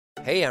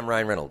Hey, I'm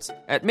Ryan Reynolds.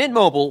 At Mint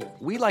Mobile,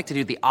 we like to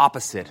do the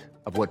opposite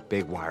of what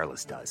Big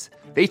Wireless does.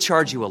 They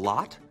charge you a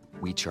lot,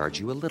 we charge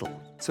you a little.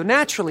 So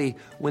naturally,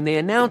 when they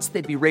announced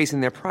they'd be raising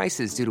their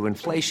prices due to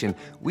inflation,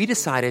 we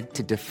decided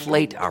to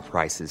deflate our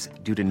prices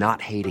due to not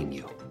hating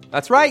you.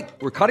 That's right.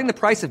 We're cutting the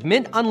price of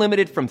Mint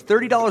Unlimited from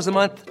 $30 a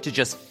month to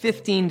just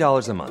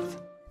 $15 a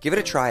month. Give it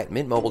a try at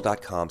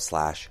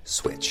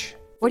mintmobile.com/switch.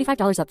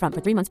 $45 up front for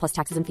 3 months plus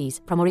taxes and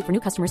fees. Promo rate for new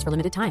customers for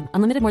limited time.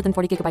 Unlimited more than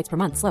 40 gigabytes per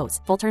month. Slows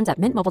full terms at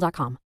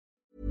mintmobile.com.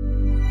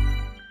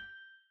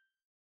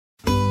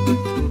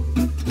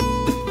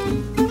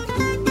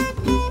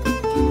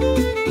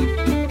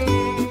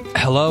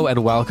 Hello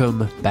and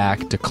welcome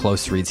back to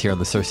Close Reads here on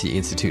the Cersei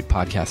Institute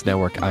Podcast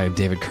Network. I am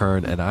David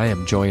Kern, and I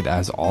am joined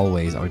as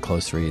always on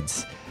Close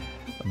Reads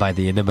by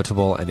the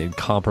inimitable and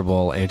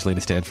incomparable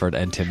Angelina Stanford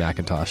and Tim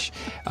McIntosh.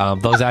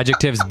 Those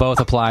adjectives both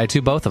apply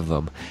to both of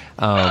them.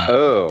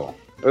 Oh,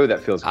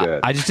 that feels good.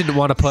 I just didn't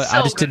want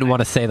to didn't want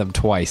to say them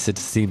twice. It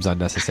seems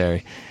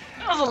unnecessary.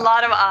 That was a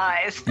lot of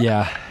eyes.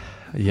 Yeah.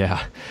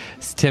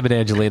 It's Tim and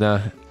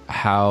Angelina,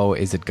 how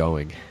is it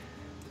going?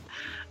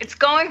 It's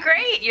going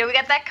great. We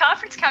got that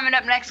conference coming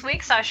up next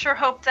week, so I sure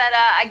hope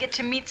that I get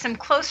to meet some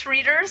close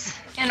readers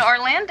in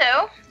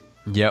Orlando.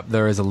 Yep,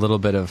 there is a little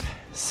bit of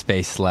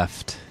space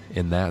left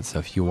in that, so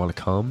if you want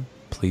to come,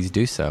 please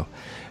do so.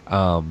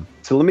 So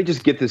let me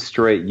just get this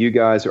straight. You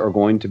guys are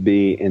going to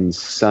be in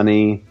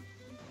sunny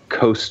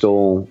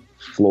coastal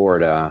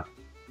Florida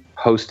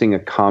hosting a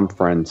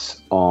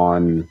conference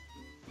on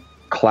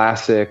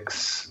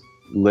classics,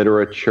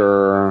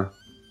 literature,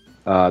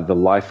 the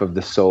life of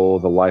the soul,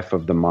 the life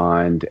of the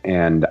mind,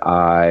 and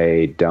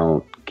I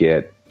don't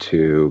get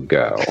to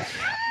go.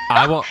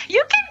 I won't.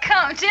 You can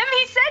come, Tim.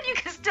 He said you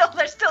can still.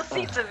 There's still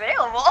seats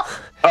available.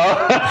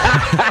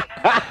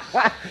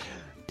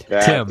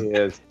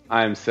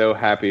 I'm so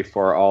happy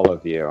for all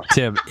of you.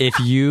 Tim, if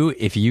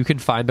you can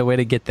find a way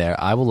to get there,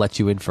 I will let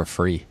you in for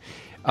free.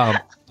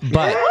 But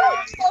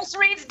Close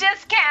Reads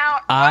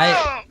discount.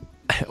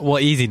 Well,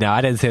 easy now. I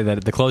didn't say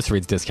that the Close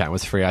Reads discount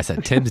was free. I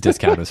said Tim's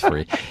discount was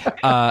free.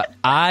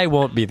 I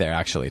won't be there,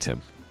 actually,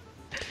 Tim.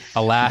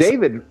 Alas.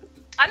 David.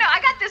 I know. I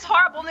got this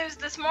horrible news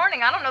this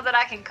morning. I don't know that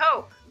I can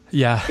cope.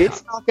 Yeah.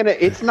 It's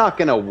not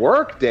gonna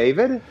work,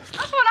 David.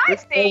 That's what I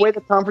think. There's no way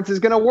the conference is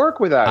gonna work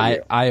without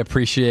you. I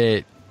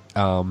appreciate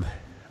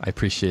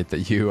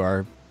that you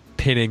are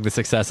pinning the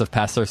success of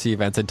past Cersei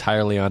events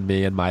entirely on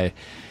me and my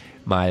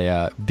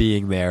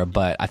being there,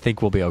 but I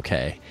think we'll be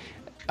okay.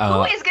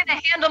 Who is going to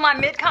handle my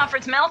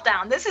mid-conference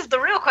meltdown? This is the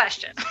real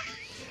question.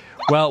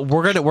 Well,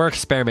 we're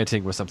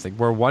experimenting with something.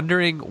 We're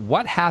wondering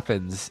what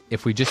happens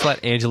if we just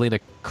let Angelina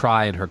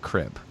cry in her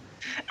crib.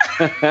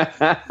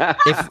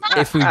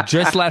 if we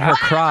just let her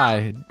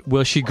cry,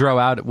 will she grow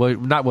out? Well,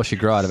 not will she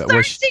grow out of it.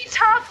 Cersei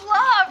tough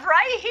love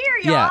right here,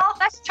 y'all. Yeah.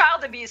 That's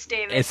child abuse,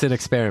 David. It's an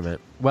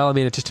experiment. Well, I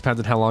mean, it just depends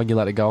on how long you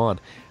let it go on.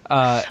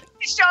 You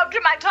show up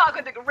to my talk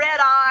with red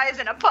eyes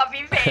and a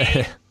puffy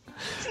face.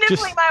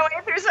 Sniffling my way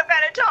through some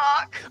kind of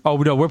talk. Oh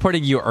no, we're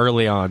putting you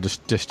early on,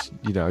 just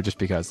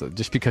because of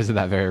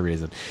that very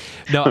reason.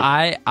 No,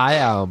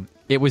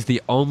 it was the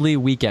only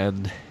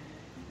weekend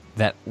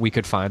that we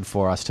could find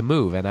for us to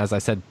move, and as I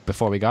said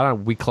before we got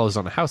on, we closed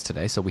on a house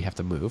today, so we have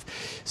to move.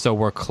 So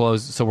we're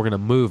closed. So we're going to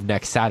move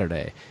next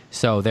Saturday.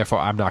 So therefore,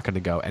 I'm not going to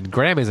go, and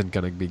Graham isn't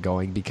going to be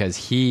going because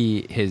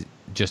he has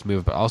just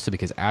moved, but also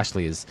because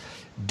Ashley is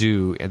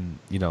due in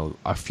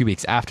a few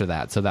weeks after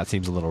that, so that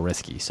seems a little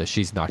risky. So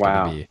she's not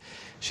going to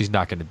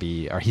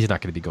be, or he's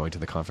not going to be going to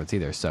the conference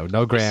either. So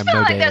no Graham,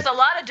 no David. There's a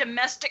lot of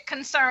domestic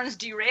concerns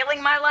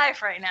derailing my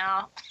life right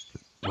now.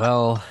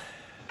 Well,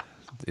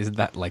 isn't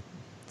that like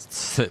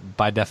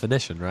by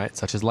definition, right?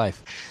 Such is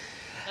life.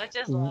 Such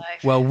is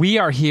life. Well, we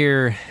are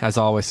here as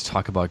always to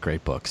talk about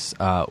great books.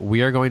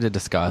 We are going to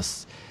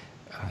discuss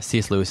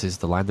C.S. Lewis's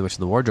The Lion, the Witch,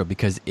 and the Wardrobe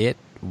because it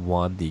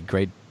won the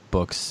Great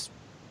Books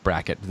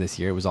bracket this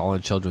year. It was all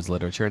in children's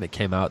literature, and it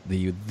came out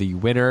the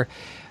winner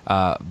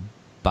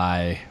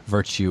by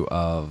virtue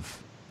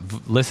of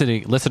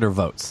listener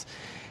votes.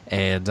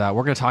 And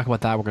we're going to talk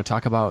about that. We're going to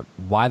talk about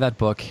why that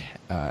book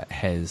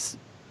has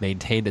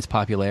maintained its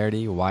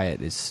popularity, why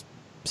it is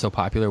so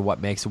popular,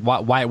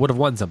 why it would have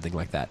won something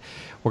like that.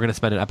 We're going to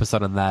spend an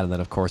episode on that, and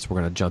then of course we're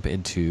going to jump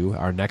into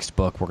our next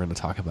book. We're going to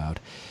talk about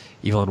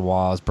Evelyn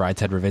Waugh's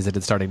Brideshead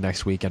Revisited starting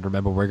next week, and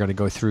remember we're going to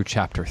go through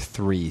chapter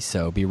 3,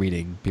 so be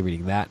reading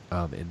that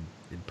in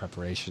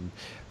preparation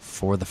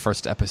for the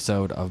first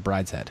episode of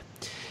Brideshead.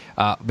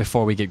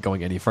 Before we get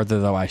going any further,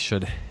 though, I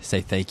should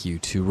say thank you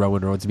to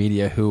Rowan Roads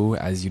Media, who,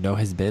 as you know,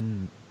 has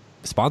been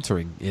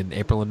sponsoring in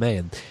April and May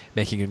and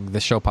making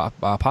this show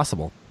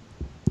possible.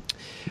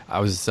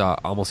 I was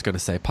almost going to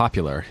say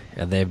popular,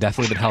 and they've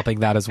definitely been helping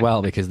that as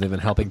well because they've been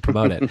helping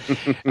promote it.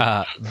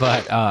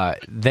 But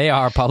they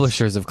are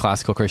publishers of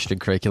classical Christian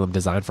curriculum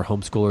designed for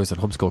homeschoolers and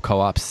homeschool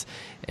co-ops,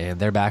 and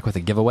they're back with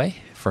a giveaway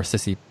for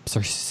Cersei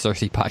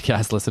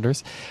podcast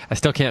listeners. I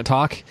still can't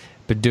talk.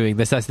 been doing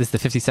this. This is the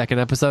 52nd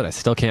episode. I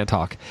still can't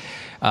talk.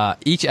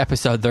 Each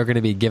episode, they're going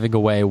to be giving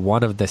away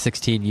one of the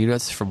 16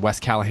 units from Wes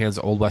Callahan's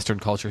Old Western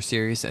Culture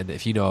series. And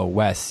if you know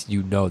Wes,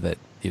 you know that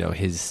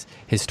his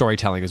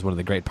storytelling is one of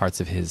the great parts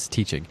of his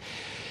teaching.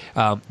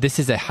 This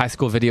is a high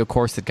school video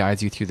course that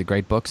guides you through the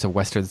great books of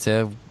Western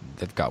Civ.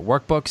 They've got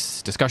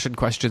workbooks, discussion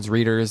questions,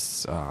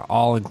 readers,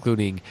 all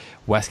including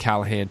Wes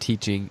Callahan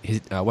teaching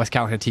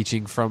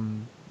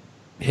from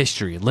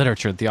history and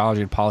literature and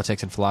theology and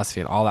politics and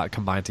philosophy and all that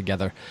combined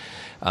together.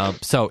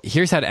 So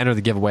here's how to enter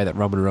the giveaway that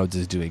Roman Roads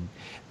is doing.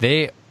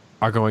 They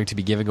are going to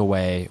be giving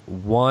away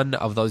one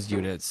of those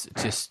units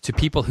just to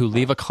people who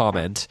leave a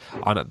comment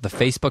on the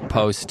Facebook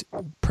post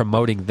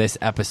promoting this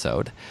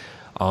episode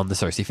on the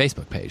Cersei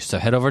Facebook page. So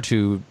head over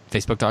to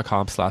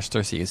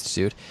facebook.com/Cersei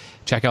Institute.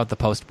 Check out the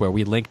post where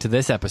we link to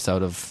this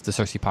episode of the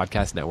Cersei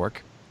Podcast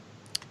Network.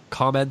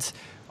 Comment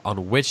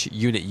on which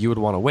unit you would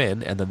want to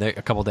win, and then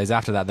a couple days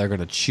after that, they're going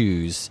to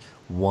choose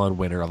one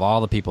winner of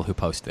all the people who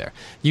post there.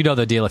 You know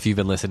the deal if you've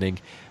been listening.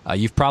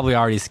 You've probably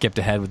already skipped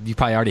ahead. You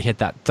probably already hit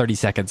that 30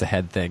 seconds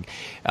ahead thing.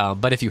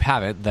 But if you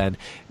haven't, then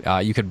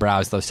you can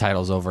browse those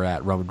titles over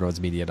at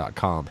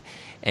romanroadsmedia.com.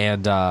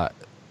 And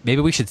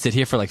maybe we should sit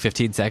here for like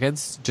 15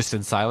 seconds just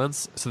in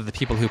silence so that the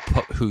people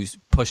who's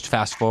pushed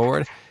fast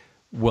forward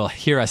will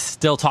hear us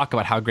still talk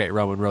about how great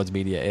Roman Roads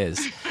Media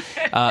is.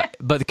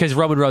 But because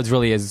Roman Roads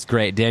really is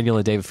great. Daniel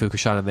and David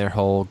Fukushan and their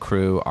whole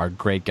crew are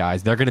great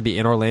guys. They're going to be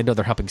in Orlando.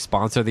 They're helping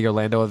sponsor the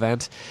Orlando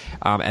event.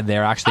 And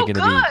they're actually going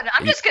to be...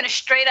 I'm just going to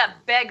straight up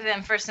beg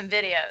them for some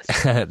videos.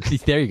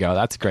 There you go.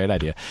 That's a great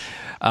idea.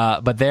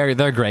 But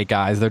they're great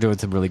guys. They're doing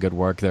some really good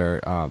work.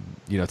 They're,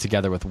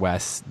 together with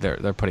Wes,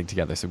 they're putting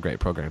together some great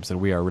programs.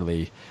 And we are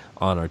really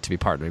honored to be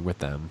partnering with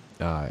them,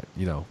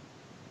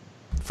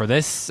 for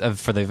this,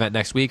 for the event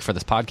next week, for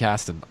this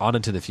podcast, and on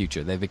into the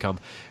future. They've become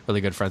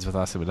really good friends with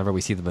us, and whenever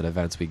we see them at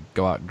events, we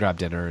go out and grab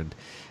dinner and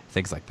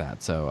things like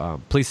that. So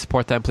please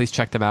support them. Please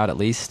check them out at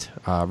least.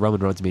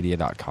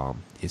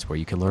 RomanRoadsMedia.com is where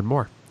you can learn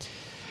more.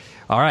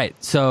 All right,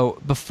 so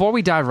before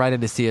we dive right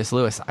into C.S.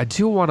 Lewis, I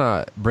do want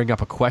to bring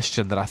up a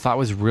question that I thought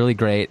was really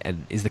great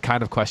and is the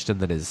kind of question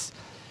that is,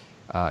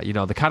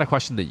 the kind of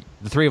question that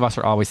the three of us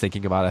are always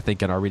thinking about, I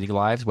think, in our reading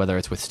lives, whether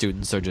it's with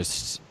students or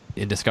just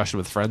in discussion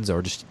with friends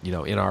or just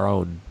in our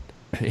own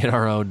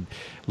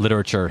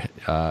literature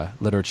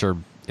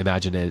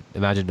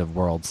imaginative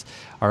worlds,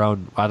 our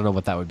own, I don't know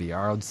what that would be,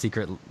 our own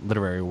secret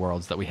literary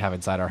worlds that we have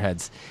inside our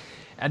heads.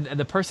 And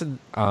the person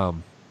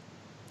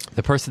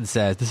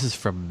says, this is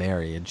from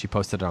Mary, and she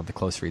posted it on the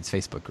Close Reads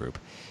Facebook group,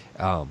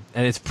 and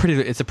it's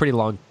a pretty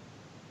long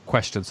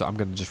question, so I'm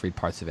going to just read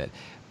parts of it.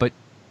 But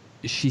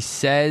she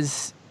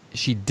says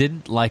she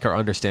didn't like or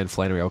understand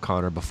Flannery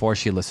O'Connor before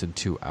she listened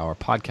to our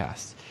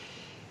podcast.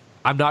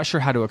 I'm not sure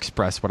how to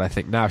express what I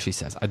think now, she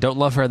says. I don't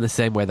love her in the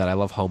same way that I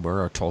love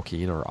Homer or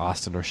Tolkien or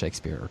Austen or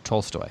Shakespeare or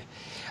Tolstoy.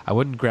 I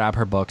wouldn't grab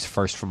her books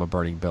first from a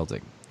burning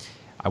building.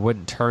 I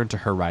wouldn't turn to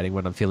her writing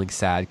when I'm feeling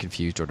sad,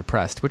 confused, or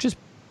depressed, which is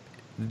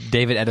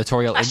David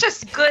editorial. That's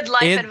just good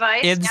life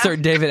advice.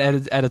 Insert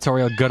David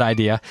editorial, good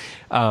idea.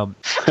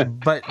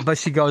 But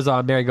she goes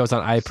on, Mary goes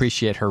on, I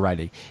appreciate her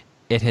writing.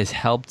 It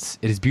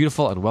is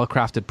beautiful and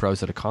well-crafted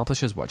prose that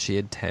accomplishes what she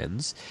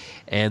intends,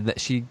 and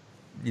that she,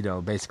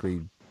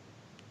 basically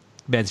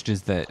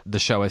mentions that the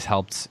show has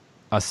helped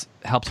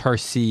her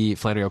see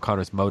Flannery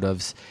O'Connor's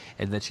motives,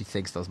 and that she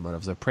thinks those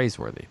motives are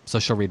praiseworthy. So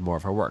she'll read more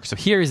of her work. So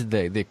here's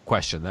the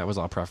question. That was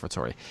all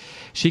prefatory.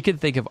 She can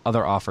think of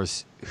other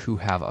authors who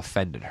have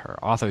offended her,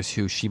 authors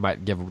who she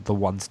might give the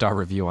 1-star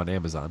review on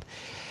Amazon.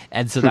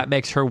 And so that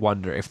makes her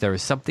wonder if there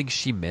is something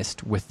she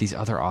missed with these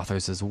other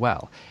authors as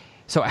well.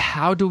 So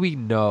how do we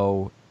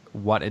know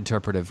what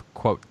interpretive,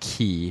 quote,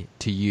 key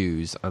to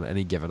use on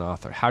any given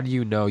author? How do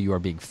you know you are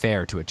being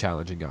fair to a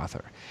challenging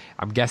author?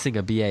 I'm guessing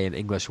a BA in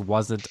English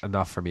wasn't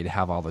enough for me to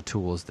have all the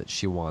tools that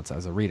she wants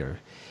as a reader.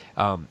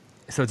 So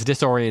it's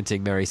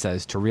disorienting, Mary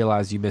says, to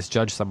realize you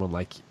misjudge someone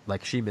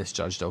like she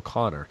misjudged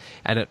O'Connor,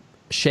 and it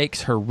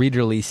shakes her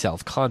readerly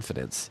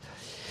self-confidence.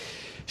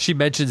 She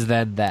mentions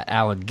then that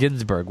Allen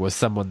Ginsberg was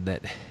someone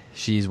that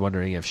she's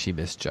wondering if she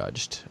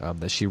misjudged,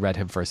 that she read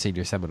him for a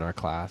senior seminar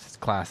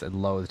class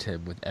and loathed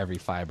him with every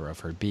fiber of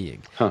her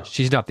being. Huh.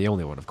 She's not the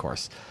only one, of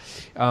course.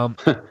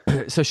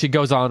 So she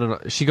goes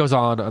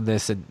on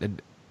this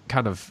and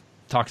kind of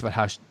talks about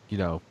how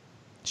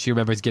she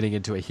remembers getting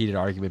into a heated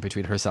argument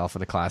between herself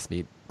and a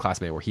classmate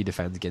where he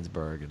defends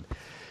Ginsberg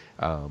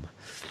and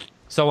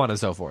so on and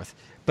so forth.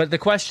 But the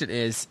question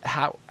is,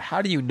 how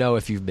do you know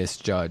if you've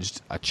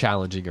misjudged a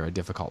challenging or a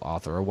difficult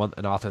author, or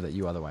an author that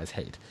you otherwise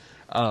hate?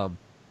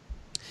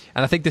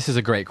 And I think this is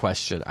a great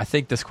question. I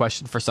think this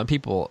question, for some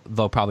people,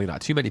 though probably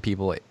not too many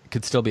people, it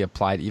could still be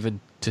applied even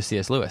to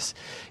C.S. Lewis.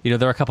 There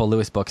are a couple of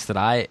Lewis books that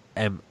I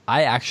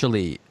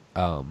actually,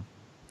 I'm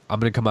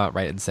going to come out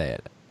right and say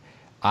it,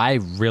 I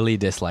really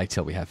dislike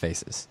Till We Have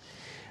Faces.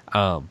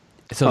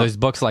 There's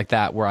books like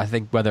that where I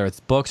think whether it's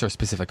books or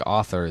specific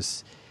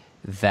authors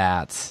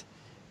that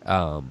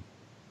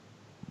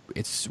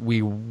it's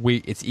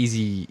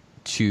easy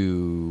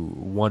to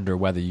wonder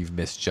whether you've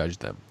misjudged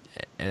them.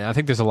 and I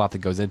think there's a lot that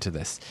goes into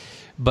this.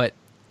 But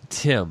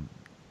Tim,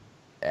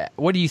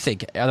 what do you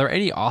think? Are there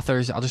any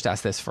authors? I'll just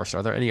ask this first.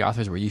 Are there any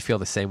authors where you feel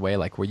the same way?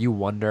 Like where you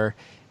wonder,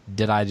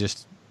 did I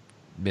just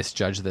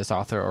misjudge this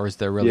author, or is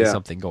there really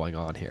something going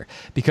on here?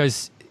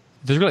 Because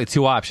there's really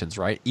two options,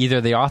 right?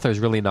 Either the author is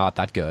really not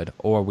that good,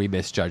 or we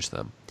misjudge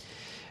them.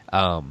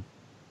 I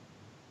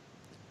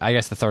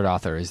guess the third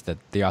author is that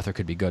the author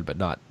could be good, but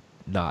not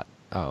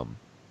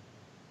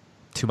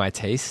to my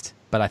taste.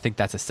 But I think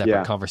that's a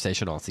separate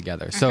conversation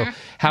altogether. So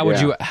how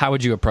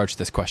would you approach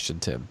this question,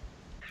 Tim?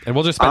 And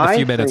we'll just spend a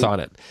few minutes on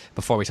it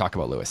before we talk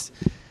about Lewis.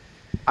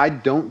 I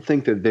don't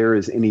think that there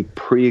is any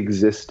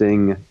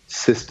pre-existing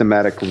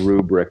systematic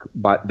rubric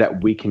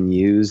that we can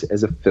use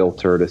as a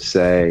filter to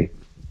say,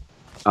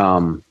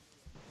 I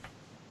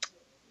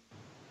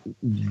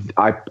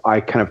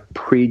kind of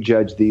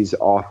prejudge these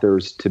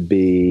authors to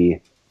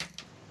be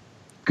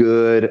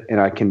good,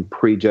 and I can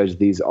prejudge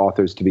these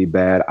authors to be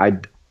bad.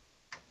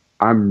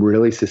 I'm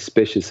really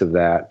suspicious of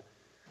that.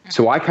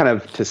 So I kind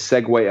of, to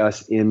segue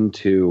us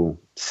into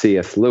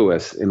C.S.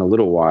 Lewis in a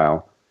little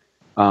while,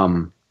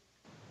 I'm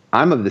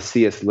of the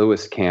C.S.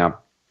 Lewis camp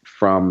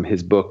from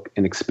his book,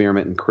 An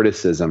Experiment in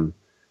Criticism.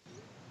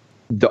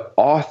 The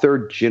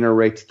author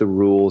generates the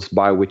rules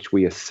by which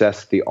we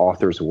assess the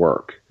author's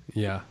work.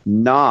 Yeah.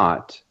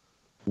 Not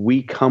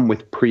we come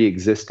with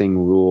pre-existing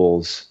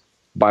rules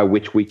by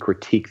which we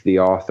critique the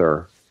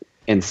author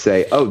and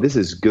say, oh, this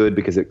is good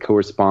because it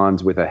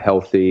corresponds with a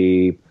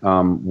healthy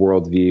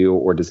worldview,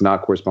 or does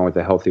not correspond with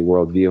a healthy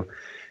worldview.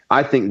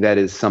 I think that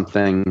is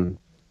something,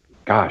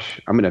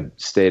 gosh, I'm going to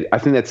state, I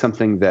think that's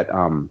something that,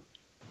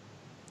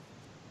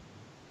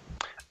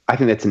 I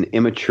think that's an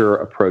immature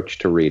approach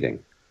to reading.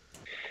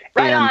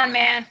 Right on,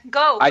 man.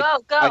 Go.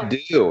 I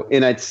do.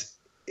 And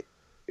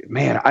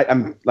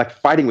I'm like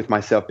fighting with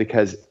myself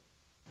because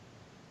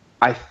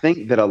I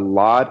think that a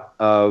lot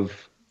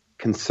of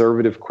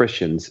conservative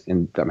Christians,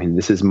 and I mean,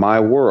 this is my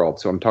world,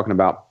 so I'm talking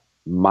about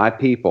my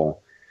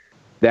people,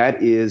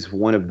 that is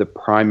one of the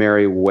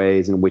primary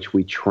ways in which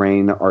we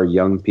train our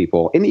young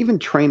people and even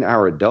train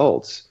our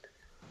adults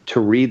to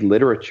read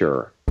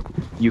literature.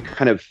 You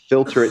kind of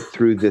filter it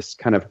through this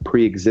kind of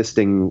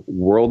pre-existing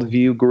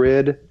worldview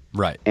grid.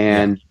 Right.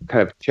 And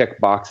kind of check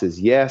boxes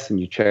yes, and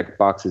you check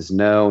boxes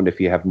no. And if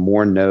you have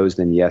more no's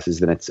than yeses,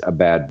 then it's a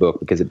bad book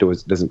because it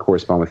doesn't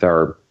correspond with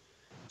our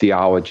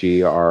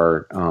theology,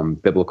 our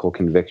biblical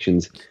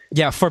convictions.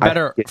 Yeah, for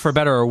better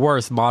or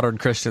worse, modern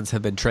Christians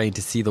have been trained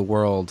to see the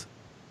world,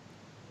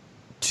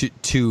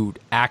 to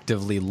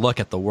actively look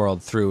at the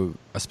world through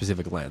a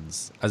specific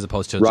lens, as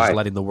opposed to just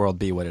letting the world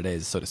be what it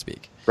is, so to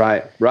speak.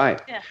 Right.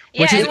 Yeah.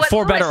 Which is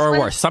for better or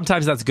worse.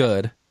 Sometimes that's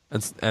good,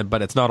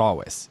 but it's not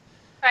always.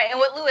 Right, and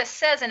what Lewis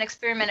says in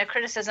Experiment of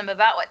Criticism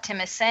about what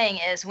Tim is saying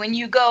is when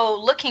you go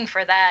looking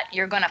for that,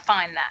 you're going to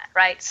find that,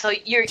 right? So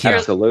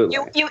Absolutely.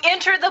 You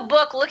enter the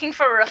book looking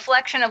for a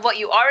reflection of what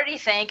you already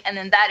think, and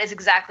then that is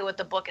exactly what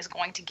the book is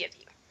going to give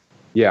you.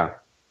 Yeah.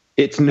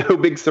 It's no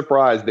big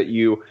surprise that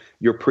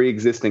your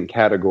pre-existent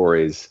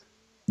categories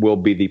will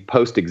be the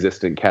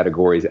post-existent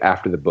categories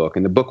after the book.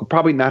 And the book will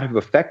probably not have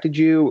affected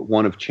you, it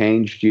won't have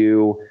changed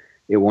you,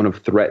 it won't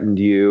have threatened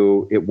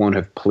you, it won't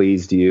have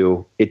pleased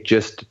you.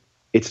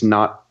 It's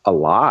not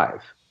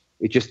alive.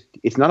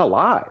 It's not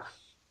alive.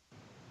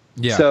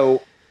 Yeah.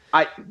 So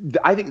I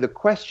think the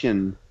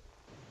question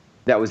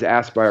that was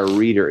asked by our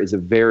reader is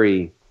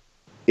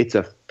it's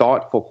a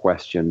thoughtful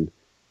question.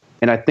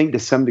 And I think to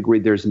some degree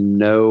there's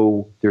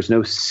no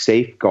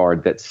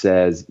safeguard that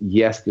says,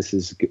 yes, this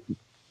is good.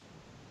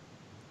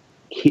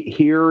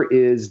 Here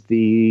is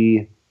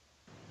the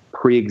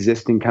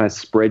pre-existing kind of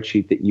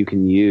spreadsheet that you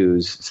can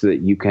use so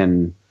that you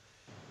can,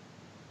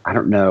 I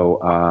don't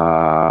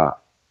know,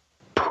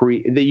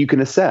 that you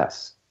can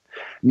assess.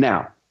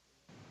 Now,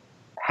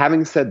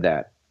 having said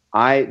that,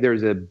 I've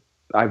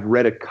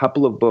read a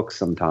couple of books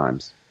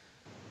sometimes,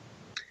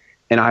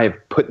 and I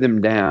have put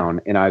them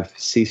down and I've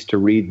ceased to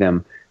read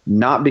them,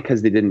 not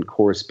because they didn't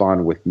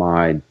correspond with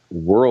my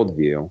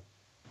worldview,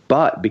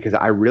 but because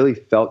I really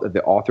felt that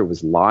the author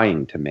was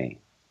lying to me.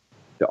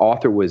 The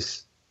author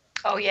was.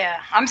 Oh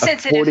yeah, I'm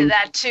sensitive to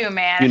that too,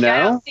 man. If I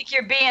don't think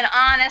you're being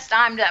honest,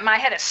 my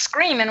head is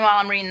screaming while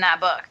I'm reading that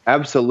book.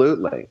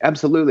 Absolutely.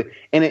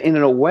 And in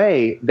a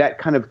way, that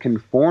kind of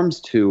conforms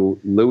to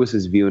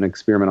Lewis's view in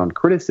Experiment on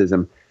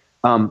Criticism.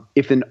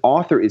 If an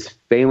author is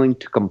failing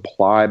to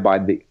comply by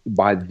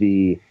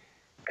the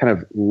kind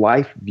of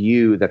life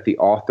view that the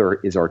author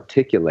is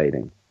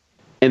articulating,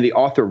 and the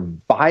author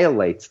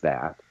violates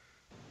that,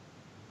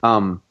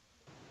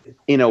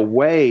 in a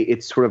way,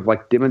 it sort of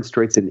like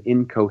demonstrates an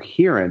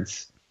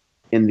incoherence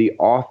in the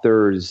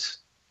author's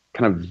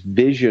kind of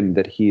vision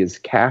that he is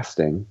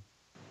casting.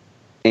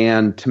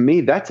 And to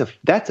me, that's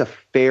a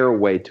fair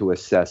way to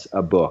assess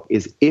a book,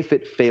 is if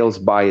it fails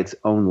by its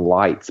own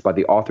lights, by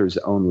the author's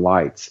own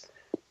lights,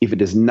 if it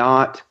does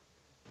not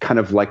kind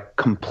of like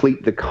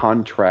complete the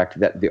contract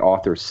that the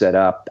author set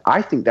up,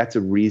 I think that's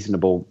a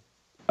reasonable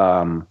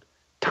time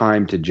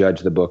to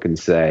judge the book and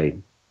say,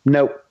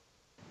 nope,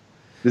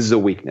 this is a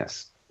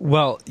weakness.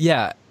 Well,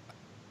 yeah.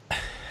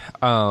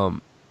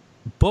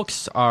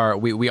 books are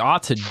we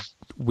ought to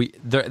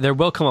there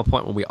will come a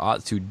point when we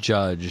ought to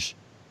judge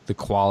the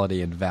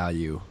quality and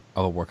value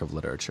of a work of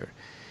literature.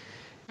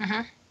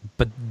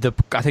 But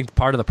I think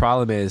part of the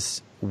problem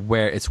is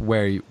where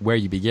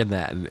you begin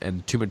that,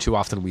 and too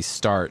often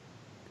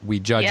we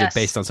judge it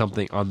based on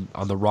something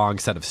on the wrong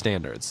set of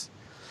standards.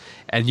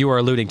 And you are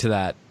alluding to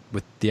that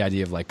with the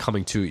idea of like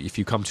if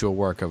you come to a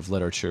work of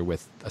literature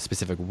with a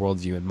specific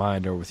worldview in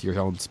mind, or with your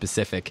own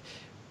specific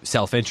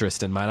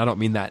self-interest in mind. I don't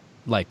mean that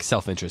like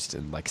self-interest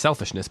and like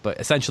selfishness, but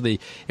essentially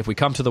if we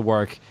come to the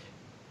work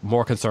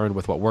more concerned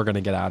with what we're going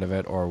to get out of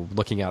it, or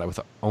looking at it with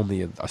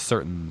only a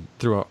certain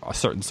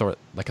sort,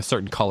 like a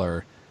certain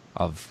color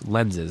of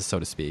lenses, so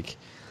to speak,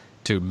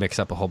 to mix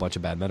up a whole bunch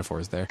of bad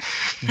metaphors there,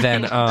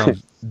 then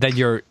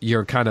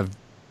you're kind of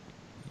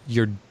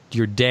you're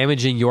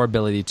damaging your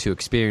ability to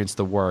experience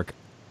the work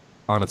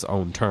on its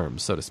own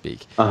terms, so to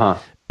speak.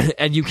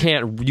 And you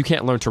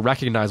can't learn to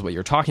recognize what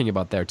you're talking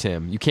about there,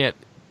 Tim. You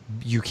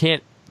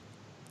can't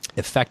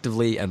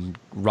effectively and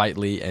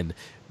rightly and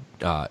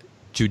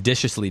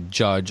judiciously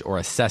judge or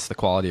assess the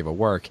quality of a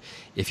work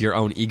if your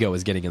own ego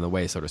is getting in the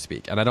way, so to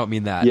speak. And I don't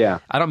mean that. Yeah.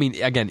 I don't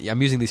mean, again,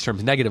 I'm using these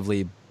terms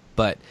negatively,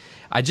 but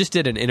I just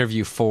did an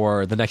interview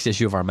for the next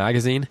issue of our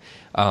magazine,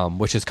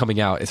 which is coming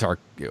out. It's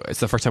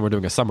the first time we're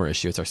doing a summer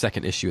issue. It's our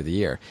second issue of the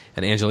year.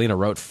 And Angelina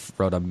wrote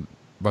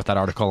that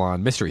article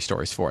on mystery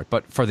stories for it.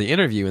 But for the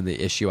interview in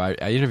the issue, I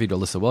interviewed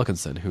Alyssa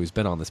Wilkinson, who's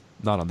been on this,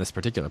 not on this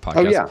particular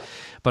podcast,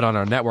 but on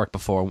our network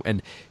before.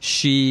 And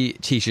she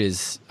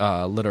teaches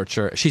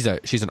literature. She's a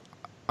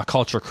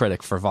culture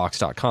critic for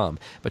Vox.com,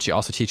 but she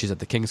also teaches at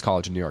the King's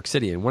College in New York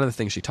City. And one of the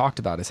things she talked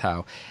about is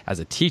how, as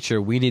a teacher,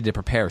 we need to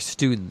prepare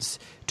students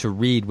to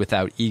read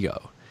without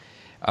ego.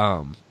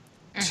 I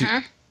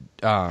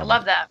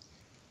love that.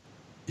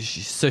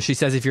 So she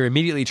says if you're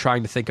immediately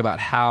trying to think about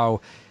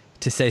how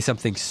to say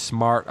something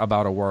smart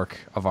about a work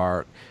of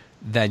art,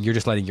 then you're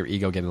just letting your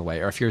ego get in the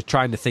way. Or if you're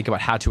trying to think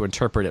about how to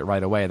interpret it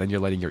right away, then you're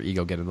letting your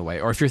ego get in the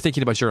way. Or if you're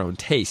thinking about your own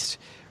taste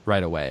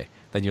right away,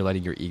 then you're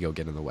letting your ego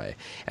get in the way.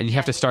 And you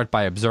have to start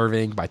by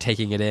observing, by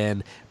taking it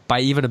in, by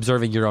even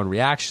observing your own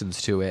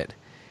reactions to it.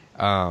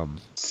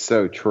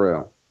 So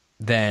true.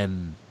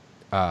 Then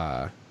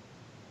you're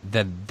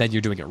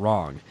doing it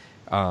wrong.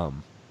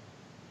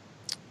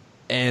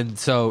 And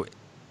so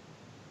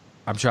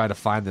I'm trying to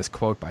find this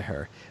quote by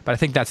her, but I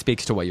think that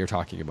speaks to what you're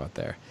talking about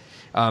there.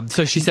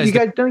 So she says, "You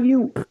guys, don't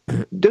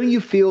you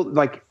feel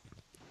like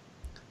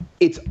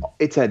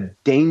it's a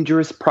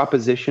dangerous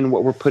proposition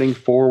what we're putting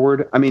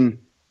forward? I mean,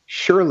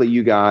 surely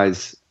you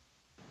guys.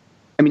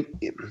 I mean,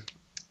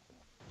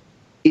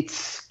 it's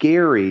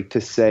scary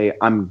to say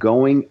I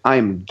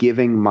am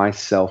giving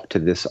myself to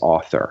this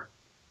author.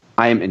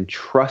 I am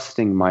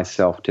entrusting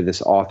myself to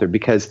this author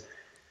because."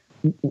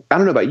 I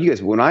don't know about you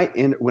guys. When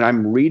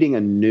I'm reading a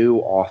new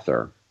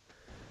author,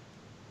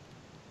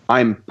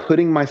 I'm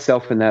putting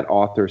myself in that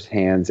author's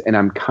hands, and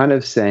I'm kind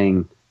of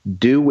saying,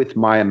 "Do with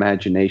my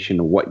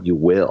imagination what you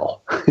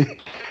will."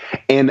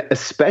 And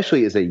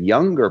especially as a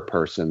younger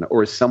person,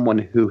 or as someone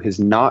who has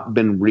not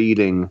been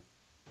reading,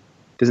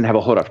 doesn't have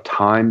a whole lot of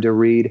time to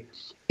read,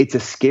 it's a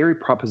scary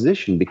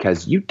proposition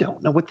because you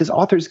don't know what this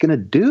author is going to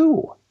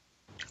do.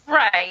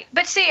 Right,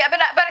 but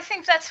I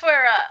think that's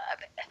where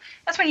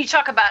that's when you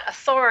talk about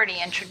authority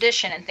and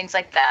tradition and things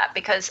like that.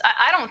 Because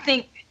I don't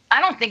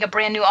think a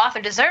brand new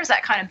author deserves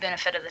that kind of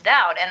benefit of the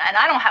doubt, and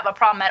I don't have a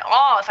problem at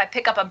all if I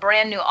pick up a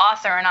brand new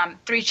author and I'm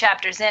 3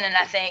 chapters in and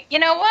I think, you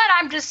know what,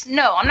 I'm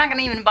not going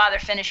to even bother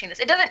finishing this.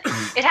 It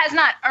has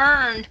not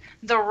earned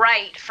the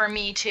right for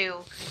me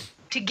to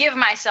give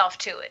myself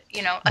to it,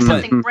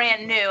 something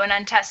brand new and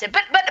untested.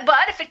 But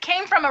if it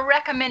came from a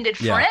recommended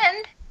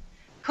friend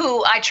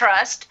who I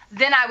trust,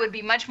 then I would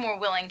be much more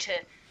willing to,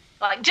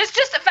 like, just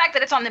the fact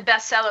that it's on the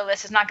bestseller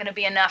list is not going to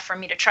be enough for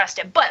me to trust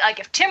it. But like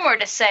if Tim were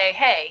to say,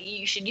 "Hey,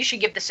 you should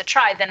give this a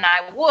try," then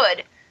I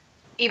would,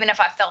 even if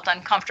I felt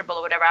uncomfortable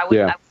or whatever.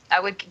 I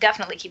would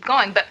definitely keep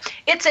going. But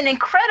it's an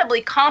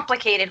incredibly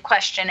complicated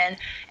question,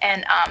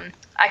 and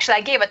actually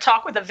I gave a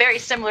talk with a very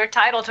similar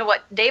title to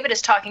what David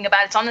is talking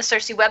about. It's on the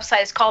CiRCE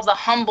website. It's called The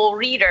Humble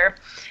Reader,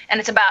 and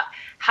it's about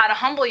how to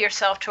humble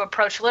yourself to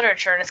approach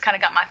literature, and it's kind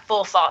of got my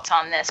full thoughts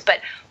on this.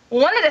 But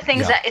one of the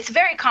things that it's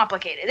very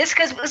complicated is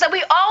because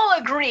we all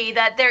agree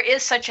that there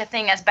is such a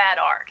thing as bad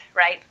art,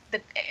 right?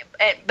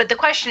 But the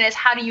question is,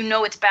 how do you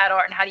know it's bad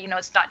art, and how do you know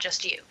it's not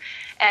just you?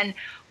 And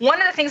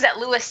one of the things that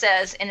Lewis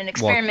says in an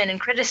experiment in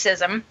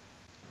criticism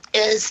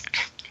is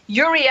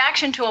your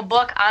reaction to a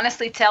book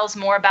honestly tells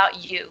more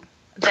about you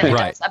than it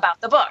does about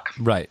the book.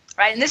 Right.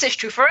 Right. And this is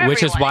true for everyone.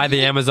 Which is why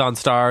the Amazon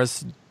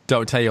stars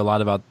don't tell you a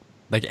lot about,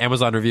 like,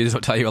 Amazon reviews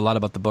don't tell you a lot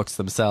about the books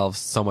themselves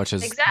so much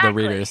as the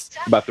readers.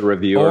 About the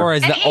reviewer.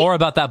 Or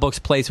about that book's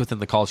place within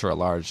the culture at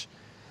large.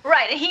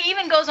 Right. And he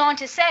even goes on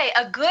to say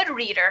a good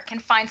reader can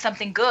find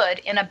something good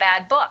in a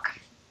bad book.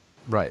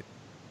 Right.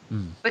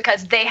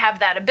 because they have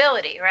that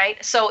ability,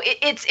 right? So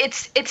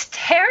it's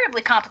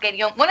terribly complicated.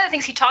 You know, one of the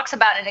things he talks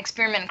about in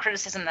Experiment in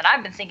Criticism that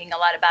I've been thinking a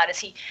lot about is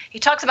he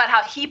talks about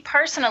how he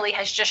personally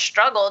has just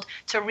struggled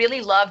to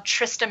really love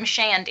Tristram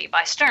Shandy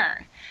by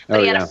Stern,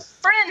 but he had a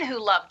friend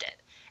who loved it,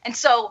 and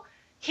so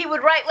he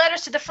would write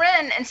letters to the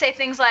friend and say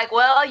things like,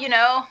 well, you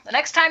know, the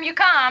next time you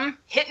come,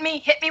 hit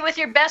me with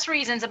your best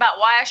reasons about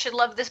why I should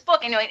love this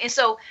book. You know, and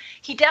so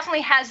he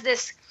definitely has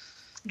this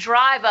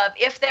drive of,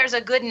 if there's a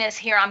goodness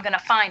here, I'm going to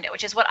find it,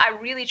 which is what I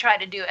really try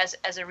to do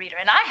as a reader.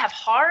 And I have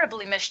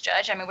horribly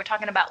misjudged. I mean, we're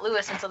talking about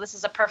Lewis, and so this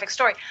is a perfect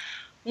story.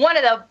 One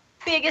of the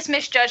biggest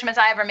misjudgments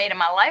I ever made in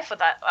my life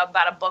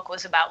about a book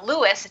was about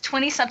Lewis.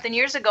 20-something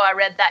years ago, I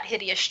read That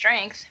Hideous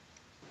Strength,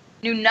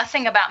 knew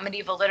nothing about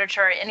medieval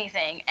literature or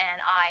anything,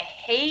 and I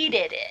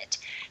hated it.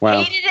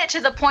 Wow. Hated it to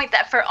the point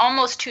that for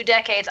almost 2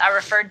 decades, I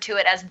referred to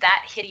it as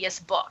That Hideous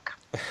Book.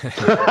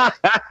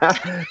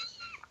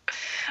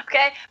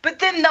 Okay, but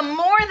then the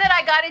more that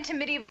I got into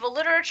medieval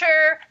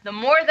literature, the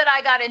more that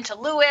I got into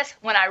Lewis,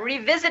 when I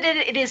revisited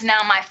it, it is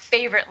now my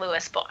favorite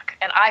Lewis book.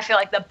 And I feel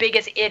like the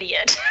biggest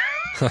idiot.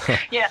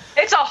 Yeah,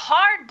 it's a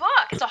hard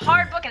book. It's a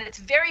hard book, and it's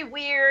very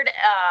weird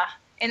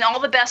in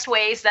all the best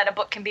ways that a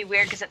book can be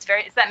weird, because it's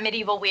that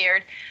medieval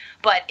weird.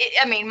 But,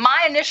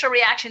 my initial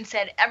reaction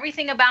said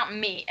everything about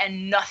me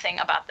and nothing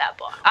about that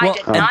book. I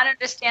did not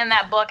understand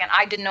that book, and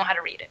I didn't know how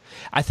to read it.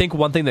 I think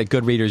one thing that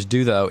good readers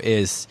do, though,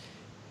 is...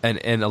 And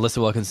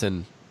Alyssa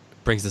Wilkinson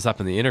brings this up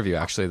in the interview,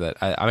 actually, that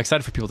I'm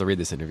excited for people to read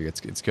this interview.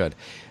 It's good.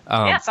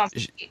 It sounds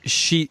good.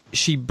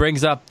 She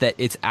brings up that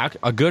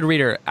a good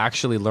reader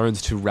actually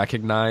learns to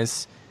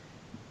recognize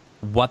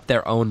what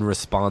their own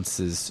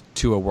responses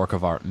to a work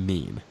of art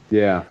mean.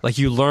 Yeah. Like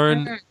you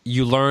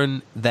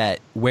learn that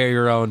where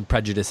your own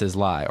prejudices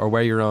lie, or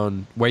where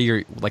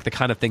you're like the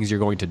kind of things you're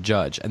going to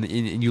judge, and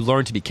you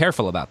learn to be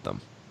careful about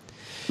them.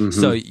 Mm-hmm.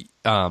 So,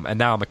 and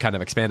now I'm kind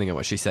of expanding on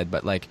what she said,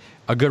 but like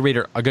a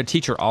good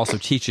teacher also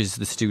teaches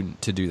the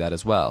student to do that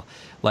as well.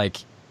 Like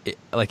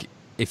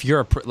if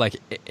you're like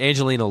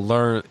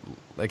Angelina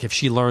if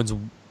she learns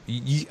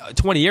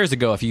 20 years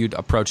ago, if you'd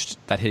approached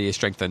That Hideous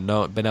Strength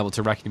and been able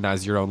to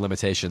recognize your own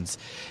limitations,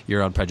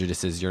 your own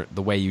prejudices,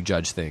 the way you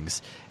judge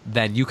things,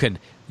 then you can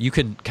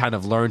kind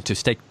of learn to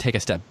take a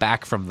step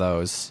back from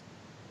those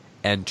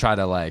and try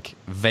to like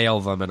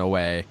veil them in a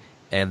way,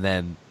 and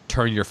then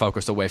turn your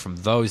focus away from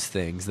those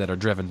things that are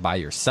driven by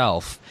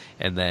yourself,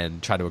 and then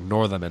try to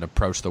ignore them and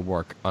approach the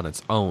work on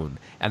its own.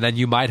 And then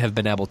you might have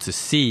been able to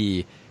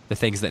see the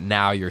things that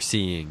now you're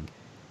seeing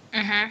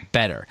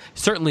better.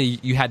 Certainly,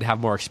 you had to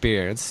have more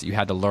experience. You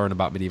had to learn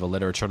about medieval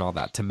literature and all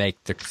that to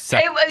make the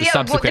subsequent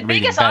reading better. The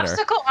biggest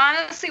obstacle,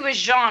 honestly, was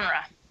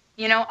genre.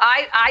 You know,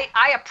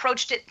 I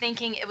approached it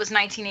thinking it was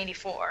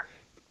 1984.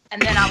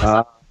 And then I was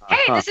like,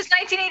 hey, this is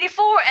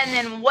 1984. And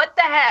then what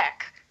the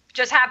heck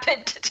just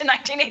happened to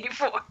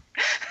 1984?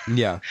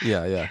 Yeah.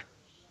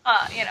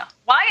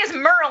 Why is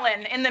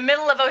Merlin in the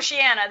middle of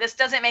Oceania? This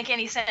doesn't make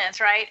any sense,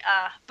 right?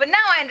 But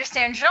now I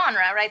understand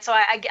genre, right? So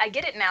I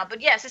get it now.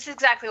 But yes, this is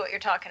exactly what you're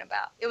talking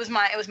about. It was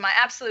my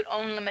absolute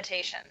own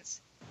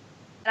limitations,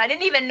 and I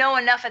didn't even know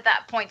enough at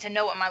that point to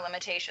know what my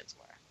limitations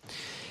were.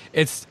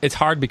 It's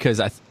hard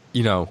because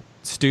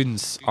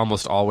students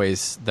almost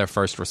always, their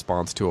first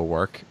response to a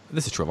work,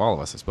 this is true of all of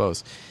us, I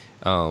suppose,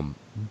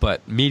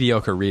 but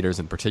mediocre readers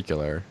in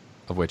particular,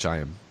 of which I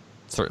am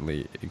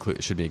certainly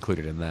should be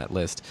included in that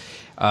list,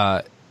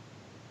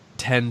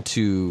 tend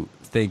to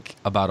think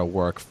about a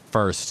work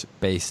first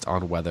based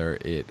on whether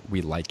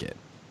we like it.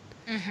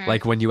 Mm-hmm.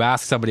 Like when you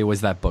ask somebody,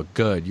 was that book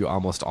good, you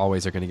almost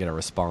always are going to get a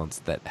response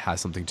that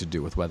has something to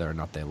do with whether or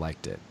not they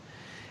liked it.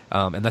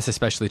 And that's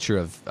especially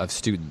true of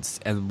students.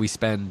 And we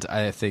spend,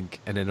 I think,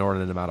 an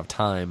inordinate amount of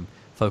time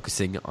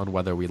focusing on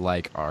whether we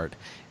like art.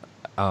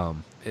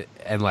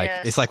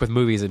 It's like with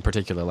movies in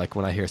particular, like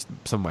when I hear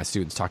some of my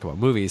students talk about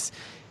movies,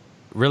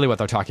 really what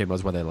they're talking about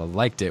is whether they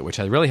liked it, which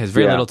really has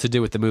very little to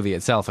do with the movie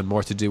itself and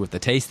more to do with the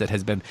taste that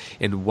has been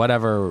in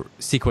whatever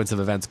sequence of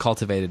events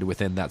cultivated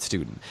within that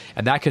student.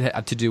 And that could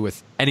have to do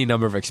with any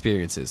number of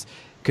experiences.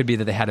 It could be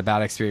that they had a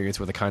bad experience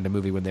with a kind of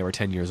movie when they were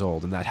 10 years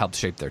old, and that helped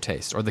shape their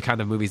taste, or the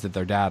kind of movies that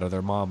their dad or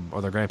their mom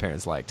or their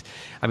grandparents liked.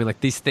 I mean, like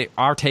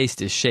our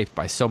taste is shaped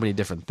by so many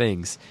different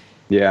things.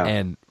 Yeah.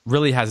 And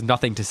really has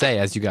nothing to say,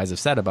 as you guys have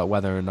said, about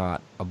whether or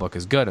not a book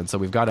is good. And so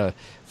we've got to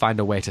find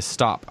a way to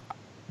stop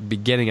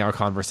beginning our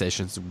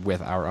conversations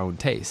with our own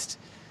taste.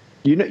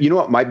 You know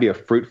what might be a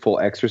fruitful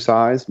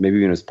exercise, maybe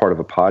even as part of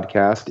a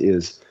podcast,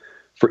 is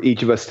for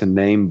each of us to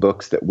name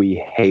books that we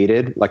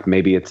hated. Like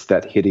maybe it's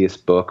That Hideous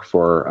Book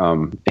for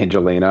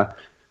Angelina.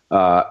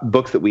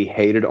 Books that we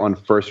hated on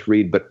first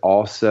read, but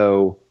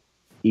also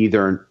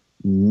either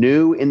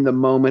knew in the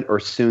moment or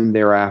soon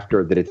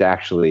thereafter that it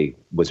actually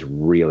was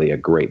really a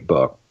great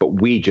book, but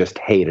we just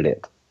hated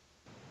it.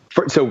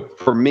 So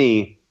for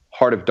me,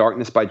 Heart of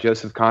Darkness by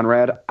Joseph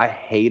Conrad, I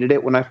hated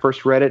it when I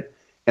first read it.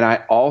 And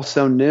I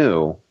also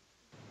knew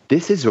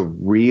this is a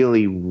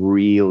really,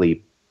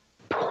 really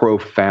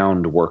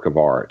profound work of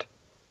art.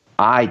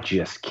 I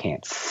just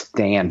can't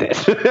stand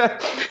it.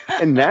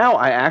 And now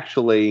I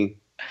actually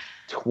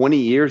 20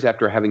 years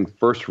after having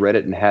first read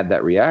it and had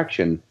that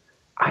reaction,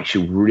 I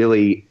should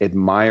really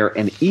admire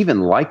and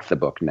even like the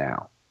book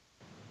now.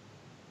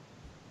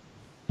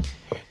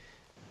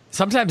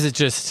 Sometimes it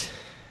just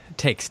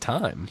takes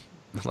time.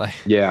 Like,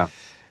 yeah.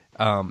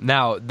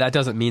 Now that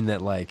doesn't mean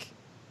that like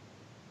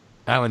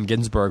Allen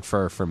Ginsberg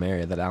for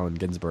Mary, that Allen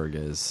Ginsberg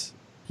is,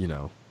 you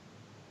know,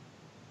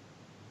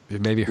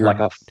 maybe her like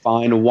a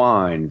fine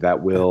wine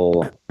that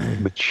will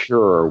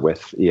mature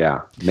with,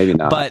 maybe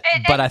not. But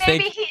I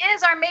think maybe he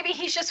is, or maybe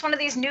he's just one of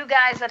these new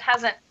guys that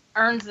hasn't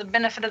earned the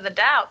benefit of the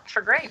doubt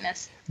for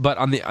greatness. But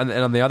on the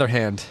other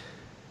hand,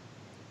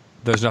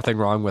 there's nothing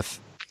wrong with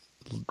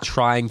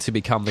trying to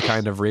become the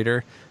kind of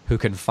reader who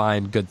can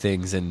find good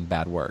things in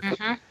bad work,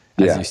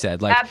 as you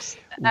said. Like,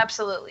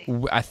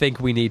 absolutely. I think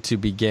we need to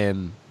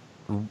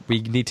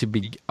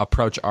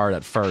approach art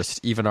at first,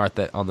 even art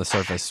that on the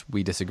surface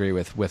we disagree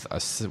with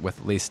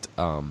at least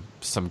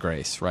some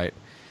grace, right?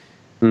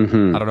 I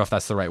don't know if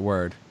that's the right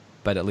word,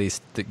 but at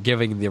least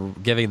giving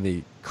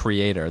the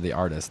creator, the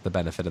artist, the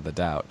benefit of the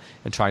doubt,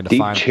 and trying to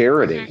find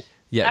charity.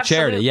 Yeah,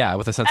 absolutely. charity. Yeah,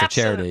 with a sense of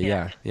charity.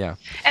 Yeah.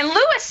 And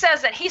Lewis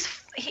says that he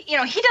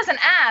doesn't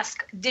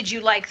ask, "Did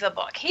you like the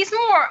book?" He's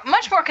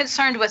much more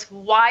concerned with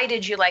why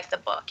did you like the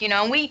book,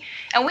 and we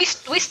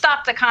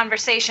stop the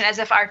conversation as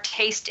if our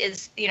taste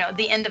is,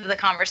 the end of the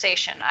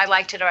conversation. I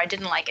liked it or I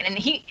didn't like it, and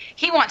he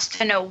wants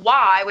to know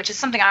why, which is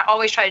something I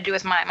always try to do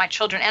with my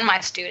children and my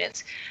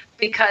students,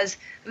 because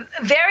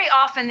very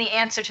often the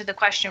answer to the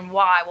question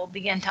why will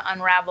begin to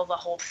unravel the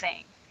whole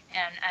thing,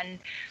 and.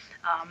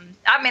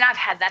 I mean, I've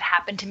had that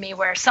happen to me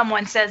where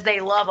someone says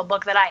they love a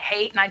book that I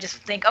hate, and I just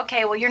think,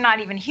 okay, well, you're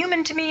not even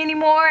human to me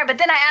anymore. But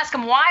then I ask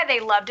them why they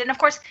loved it, and of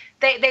course,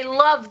 they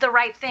love the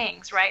right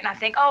things, right? And I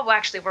think, oh, well,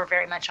 actually, we're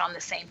very much on the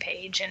same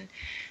page, and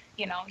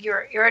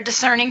you're a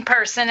discerning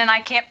person, and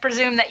I can't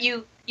presume that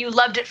you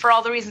loved it for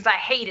all the reasons I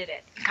hated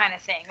it, kind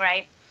of thing,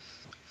 right?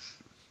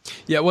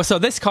 Yeah, well, so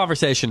this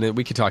conversation,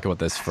 we could talk about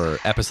this for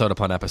episode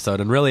upon episode,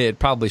 and really, it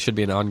probably should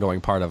be an ongoing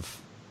part of,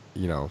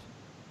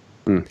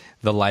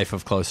 the life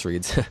of close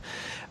reads.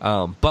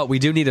 But we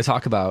do need to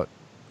talk about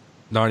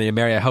Narnia.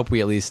 Mary, I hope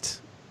we at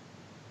least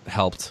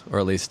helped, or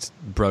at least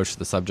broached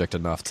the subject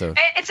enough to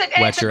it's a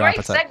great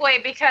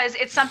segue, because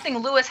it's something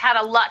Lewis had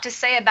a lot to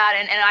say about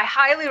it, and I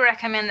highly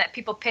recommend that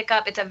people pick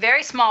up. It's a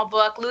very small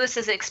book.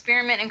 Lewis's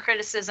experiment in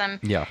criticism,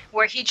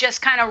 where he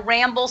just kind of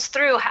rambles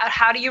through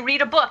how do you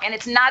read a book, and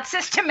it's not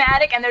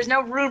systematic, and there's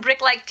no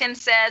rubric like Tim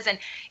says, and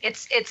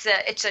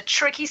it's a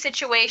tricky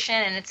situation,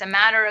 and it's a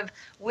matter of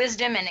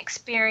wisdom and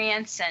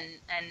experience and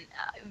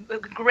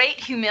great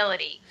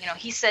humility.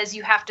 He says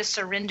you have to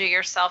surrender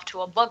yourself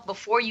to a book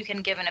before you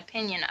can give an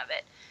opinion of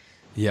it.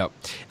 Yep.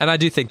 And I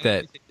do think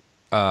that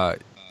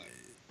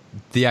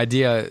the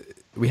idea,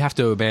 we have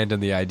to abandon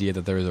the idea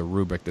that there is a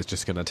rubric that's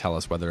just going to tell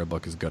us whether a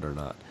book is good or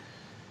not.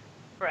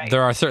 Right.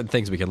 There are certain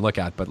things we can look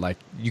at, but like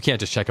you can't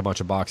just check a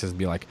bunch of boxes and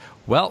be like,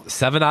 well,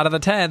 7 out of the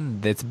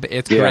 10, it's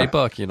a great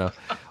book,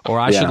 Or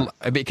I should,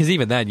 because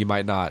even then you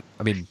might not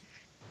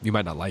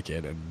like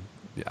it, and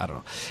I don't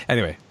know.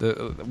 Anyway,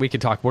 we can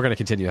talk. We're going to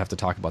continue to have to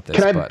talk about this.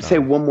 Can I say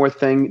one more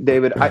thing,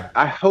 David?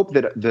 I hope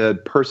that the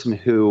person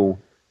who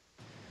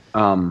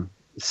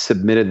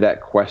submitted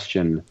that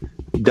question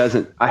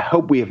I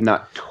hope we have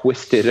not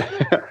twisted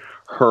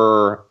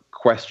her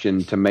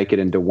question to make it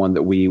into one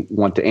that we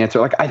want to answer.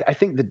 Like, I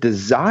think the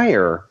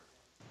desire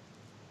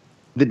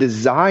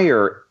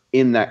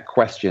in that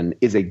question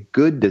is a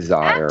good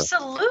desire.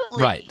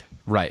 Absolutely.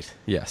 Right.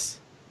 Yes.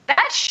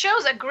 That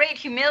shows a great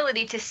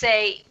humility to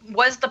say,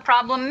 was the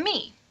problem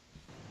me?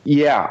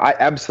 Yeah,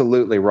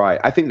 absolutely right.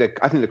 I think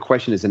the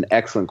question is an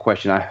excellent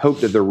question. I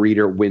hope that the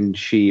reader, when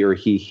she or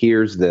he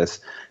hears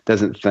this,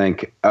 doesn't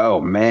think, "Oh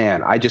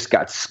man, I just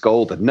got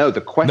scolded." No,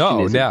 the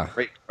question is a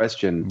great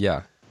question.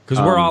 Yeah, because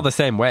we're all the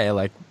same way.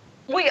 Like,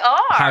 we are.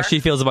 How she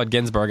feels about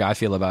Ginsberg, I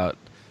feel about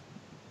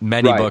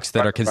many books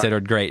that are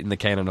considered great in the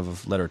canon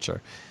of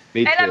literature.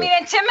 Me too. I mean,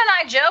 and Tim and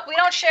I joke, we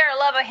don't share a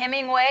love of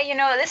Hemingway.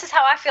 This is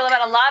how I feel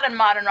about a lot of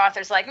modern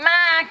authors. Like,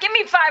 give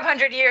me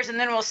 500 years and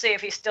then we'll see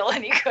if he's still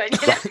any good.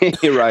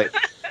 You're right.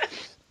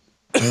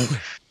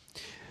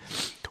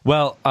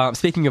 Well,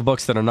 speaking of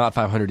books that are not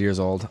 500 years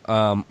old,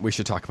 we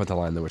should talk about The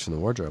Lion, the Witch, and the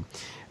Wardrobe.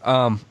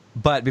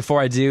 But before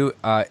I do,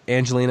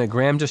 Angelina,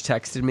 Graham just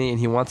texted me, and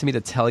he wants me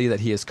to tell you that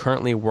he is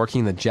currently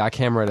working the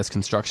jackhammer at his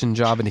construction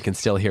job, and he can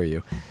still hear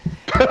you.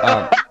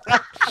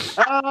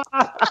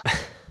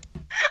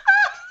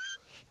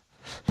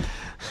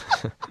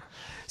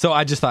 So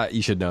I just thought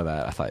you should know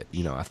that. I thought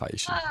you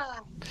should.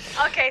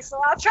 Okay, so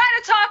I'll try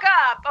to talk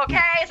up.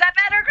 Okay, is that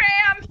better,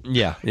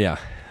 Graham? Yeah.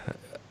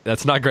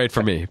 That's not great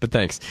for me, but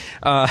thanks.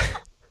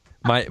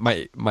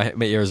 My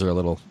ears are a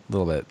little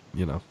bit,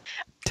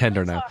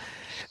 tender now.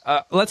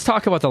 Let's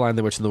talk about The Lion,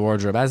 the Witch, and the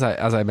Wardrobe. As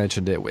I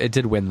mentioned, it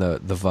did win the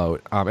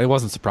vote. It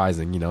wasn't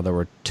surprising. There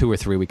were 2 or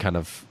 3 we kind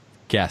of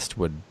guessed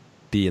would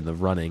be in the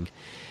running,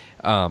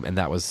 and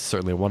that was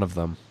certainly one of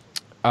them.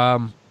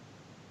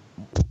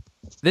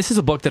 This is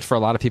a book that for a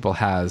lot of people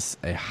has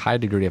a high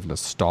degree of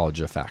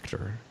nostalgia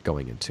factor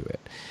going into it,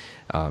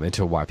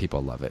 into why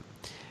people love it.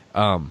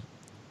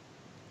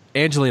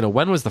 Angelina,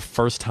 when was the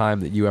first time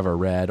that you ever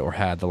read or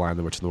had The Lion,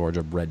 the Witch, and the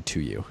Wardrobe read to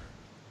you?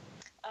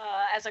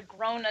 As a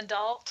grown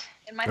adult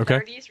in my Okay.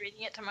 30s,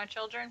 reading it to my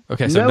children.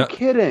 Okay, so No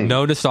kidding.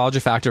 No nostalgia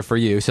factor for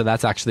you, so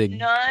that's actually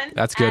None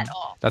that's good. at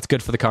all. That's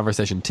good for the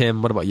conversation.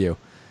 Tim, what about you?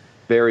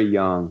 Very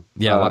young.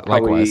 Yeah,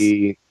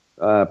 likewise.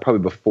 Probably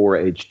before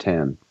age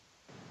 10.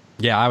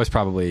 Yeah, I was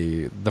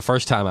probably the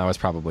first time I was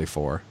probably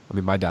 4. I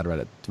mean, my dad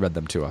read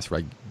them to us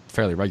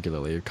fairly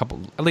regularly,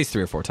 at least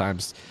 3 or 4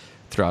 times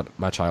throughout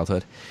my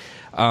childhood.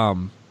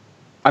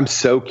 I'm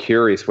so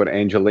curious what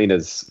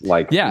Angelina's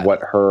like. Yeah.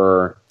 What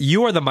her.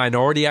 You are the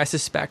minority, I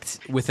suspect,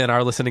 within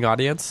our listening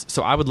audience.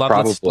 So I would love.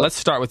 Probably. Let's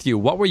start with you.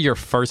 What were your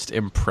first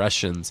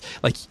impressions?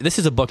 Like, this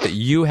is a book that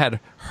you had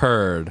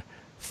heard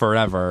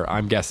forever.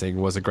 I'm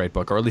guessing was a great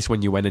book, or at least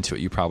when you went into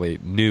it, you probably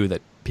knew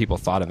that people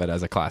thought of it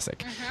as a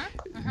classic.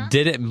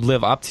 Did it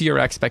live up to your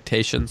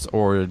expectations,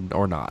 or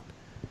not?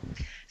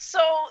 So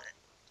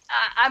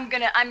I'm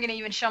gonna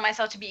even show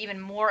myself to be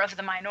even more of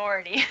the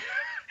minority.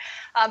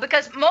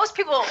 Because most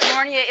people,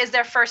 Narnia is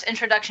their first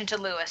introduction to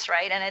Lewis,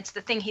 right? And it's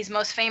the thing he's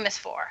most famous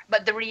for.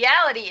 But the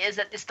reality is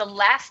that it's the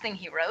last thing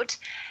he wrote,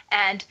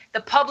 and the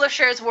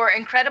publishers were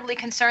incredibly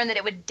concerned that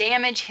it would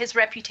damage his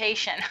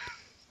reputation.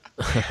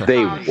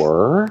 They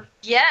were?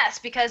 Yes,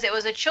 because it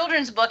was a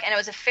children's book and it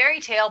was a fairy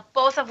tale,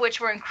 both of which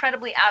were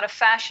incredibly out of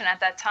fashion at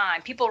that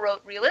time. People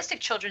wrote realistic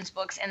children's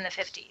books in the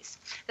 50s.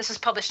 This was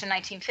published in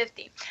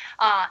 1950.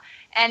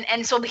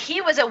 And so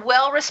he was a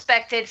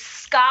well-respected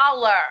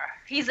scholar.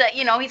 He's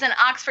an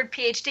Oxford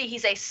PhD.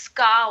 He's a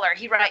scholar.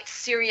 He writes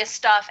serious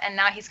stuff, and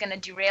now he's going to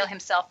derail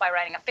himself by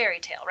writing a fairy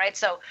tale, right?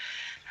 So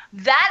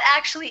that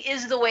actually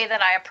is the way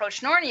that I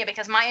approached Narnia,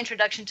 because my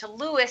introduction to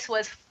Lewis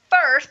was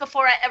first,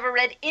 before I ever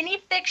read any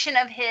fiction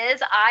of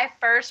his, I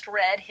first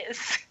read his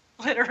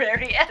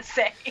literary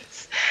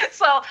essays.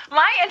 So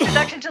my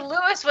introduction to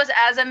Lewis was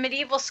as a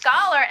medieval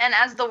scholar and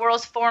as the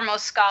world's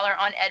foremost scholar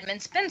on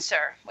Edmund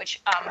Spenser,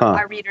 which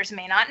our readers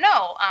may not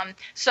know.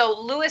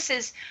 So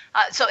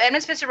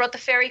Edmund Spenser wrote The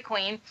Fairy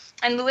Queen,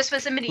 and Lewis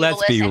was a medievalist.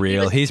 Let's be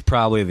real. He's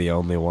probably the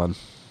only one.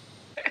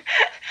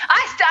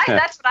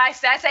 That's what I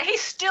say. I say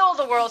he's still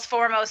the world's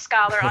foremost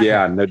scholar on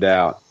Yeah, no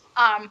doubt.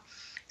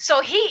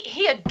 So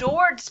he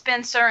adored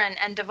Spenser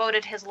and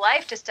devoted his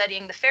life to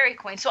studying the Fairy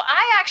Queen. So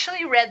I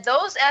actually read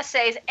those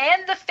essays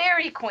and the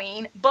Fairy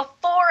Queen before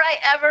I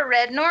ever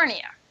read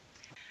Narnia.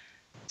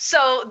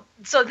 So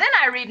then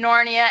I read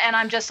Narnia and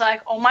I'm just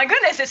like, oh my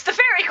goodness, it's the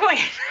Fairy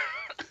Queen.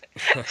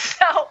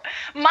 So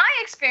my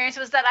experience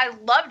was that I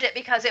loved it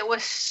because it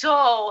was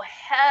so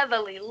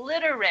heavily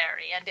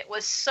literary and it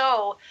was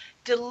so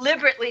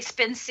deliberately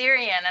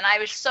Spenserian, and I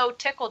was so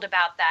tickled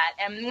about that.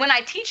 And when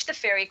I teach the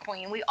Fairy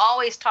Queen, we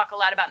always talk a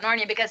lot about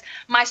Narnia because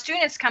my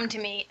students come to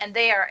me and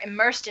they are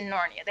immersed in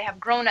Narnia. They have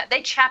grown up.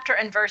 They chapter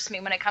and verse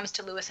me when it comes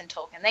to Lewis and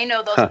Tolkien. They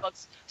know those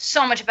books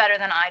so much better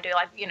than I do,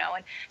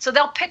 and so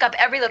they'll pick up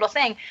every little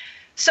thing.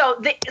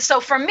 So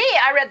for me,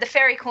 I read The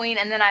Fairy Queen,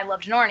 and then I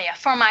loved Narnia.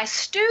 For my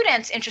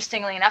students,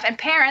 interestingly enough, and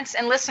parents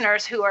and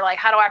listeners who are like,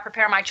 how do I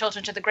prepare my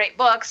children to the great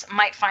books,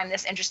 might find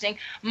this interesting.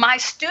 My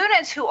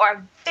students who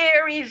are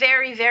very,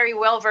 very, very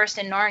well-versed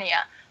in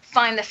Narnia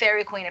find The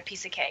Fairy Queen a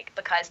piece of cake,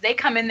 because they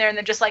come in there and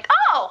they're just like,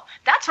 oh,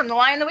 that's from The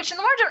Lion, the Witch, and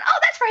the Wardrobe. Oh,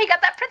 that's where he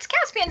got that Prince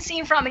Caspian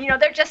scene from.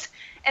 And, they're just,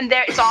 and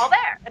it's all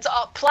there. It's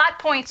all, plot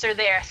points are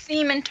there.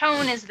 Theme and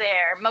tone is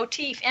there.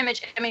 Motif,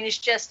 image. I mean, it's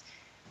just...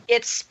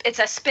 It's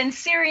a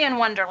Spenserian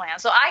wonderland.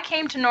 So I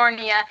came to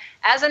Narnia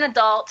as an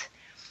adult,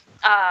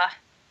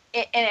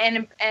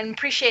 and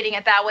appreciating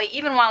it that way,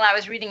 even while I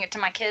was reading it to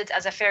my kids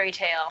as a fairy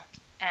tale,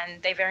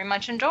 and they very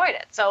much enjoyed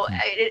it. So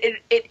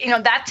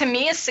that to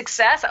me is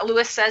success.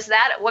 Lewis says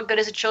that. What good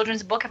is a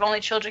children's book if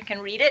only children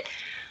can read it?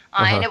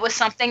 And it was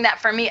something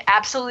that for me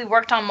absolutely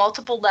worked on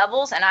multiple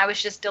levels, and I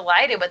was just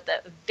delighted with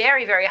the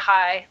very, very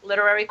high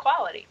literary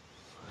quality.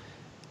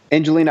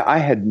 Angelina, I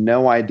had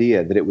no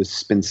idea that it was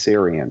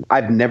Spenserian.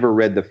 I've never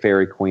read The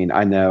Fairy Queen.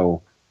 I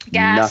know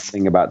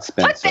nothing about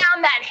Spenser. Put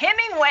down that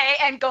Hemingway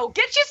and go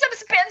get you some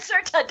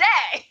Spenser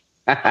today.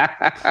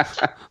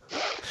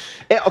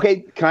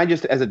 Okay, can I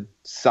just, as a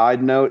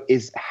side note,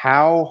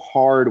 how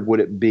hard would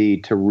it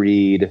be to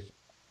read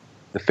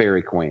The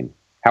Fairy Queen?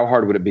 How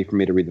hard would it be for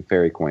me to read The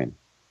Fairy Queen?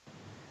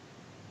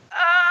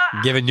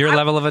 Given your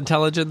level of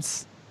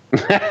intelligence?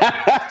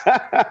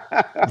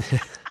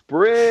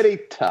 Pretty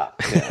tough.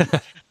 Yeah.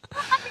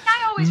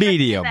 I always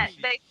medium. That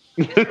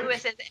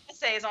Lewis's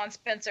essays on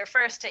Spenser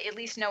first to at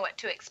least know what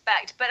to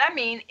expect. But I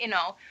mean, you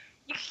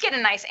could get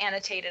a nice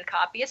annotated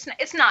copy. It's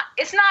not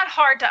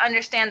hard to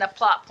understand the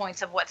plot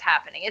points of what's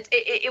happening.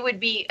 It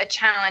would be a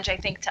challenge, I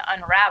think, to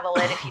unravel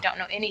it if you don't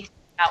know anything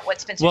about what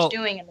Spenser's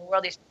doing in the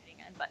world he's writing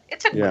in. But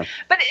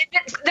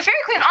the Fairy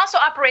Queen also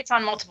operates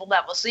on multiple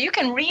levels, so you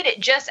can read it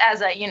just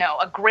as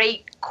a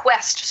great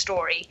quest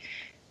story,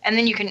 and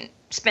then you can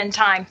spend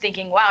time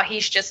thinking, wow,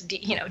 he's just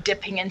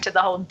dipping into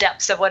the whole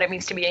depths of what it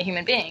means to be a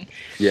human being.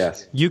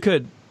 Yes. You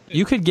could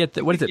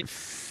get what is it,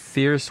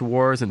 Fierce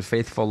Wars and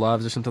Faithful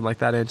Loves or something like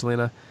that,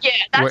 Angelina? Yeah,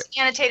 that's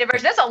the annotated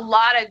version. There's a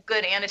lot of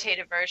good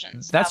annotated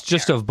versions. That's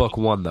just of book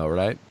 1 though,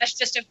 right? That's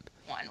just of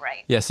one,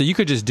 right? Yeah, so you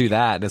could just do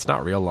that, and it's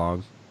not real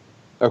long.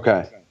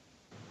 Okay.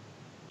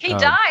 He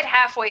died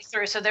halfway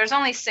through, so there's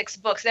only 6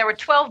 books. There were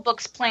 12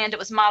 books planned. It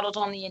was modeled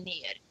on the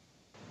Aeneid.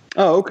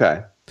 Oh,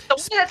 okay. So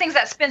one of the things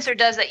that Spencer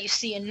does that you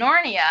see in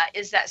Narnia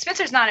is that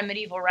Spencer's not a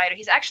medieval writer.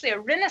 He's actually a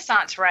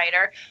Renaissance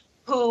writer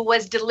who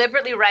was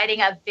deliberately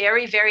writing a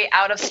very, very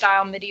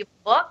out-of-style medieval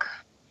book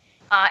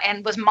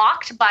and was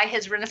mocked by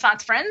his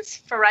Renaissance friends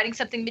for writing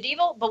something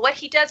medieval. But what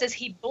he does is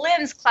he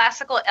blends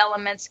classical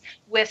elements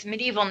with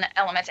medieval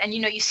elements. And,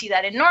 you see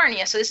that in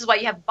Narnia. So this is why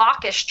you have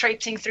Bacchus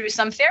traipsing through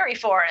some fairy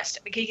forest,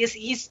 because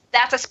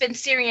that's a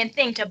Spencerian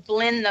thing, to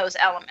blend those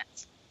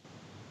elements.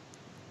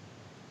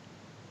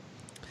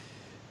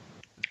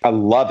 I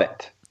love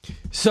it.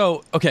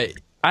 So, okay,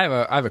 I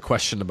have a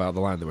question about The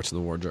Lion, the Witch, and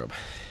the Wardrobe.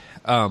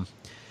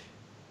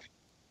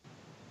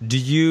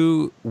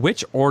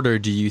 Which order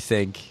do you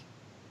think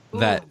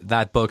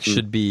that book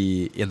should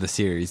be in the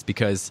series?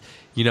 Because,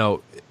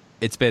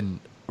 it's been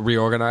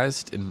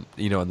reorganized in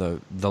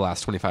the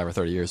last 25 or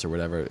 30 years or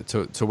whatever.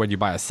 So when you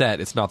buy a set,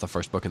 it's not the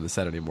first book in the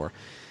set anymore.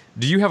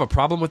 Do you have a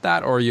problem with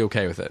that, or are you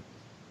okay with it?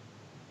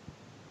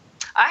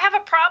 I have a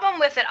problem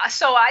with it.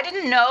 So I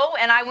didn't know,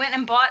 and I went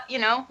and bought,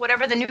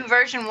 whatever the new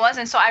version was,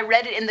 and so I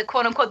read it in the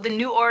quote-unquote the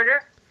new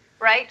order,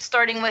 right?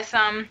 Starting with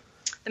The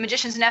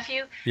Magician's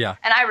Nephew. Yeah.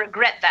 And I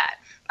regret that.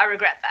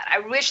 I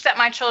wish that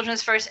my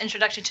children's first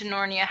introduction to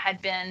Narnia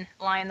had been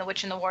Lion, the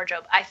Witch, and the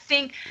Wardrobe. I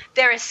think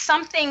there is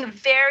something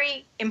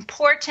very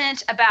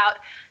important about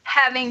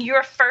having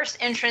your first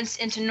entrance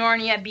into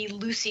Narnia be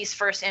Lucy's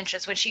first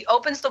entrance. When she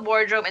opens the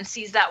wardrobe and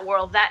sees that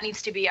world, that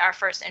needs to be our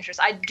first entrance.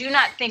 I do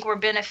not think we're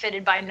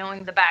benefited by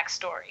knowing the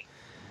backstory.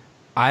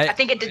 I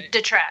think it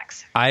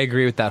detracts. I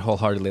agree with that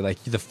wholeheartedly.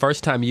 Like, the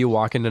first time you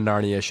walk into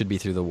Narnia should be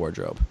through the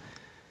wardrobe.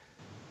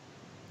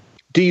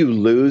 Do you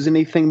lose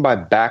anything by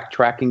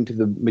backtracking to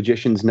the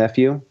Magician's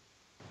Nephew?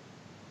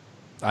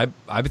 I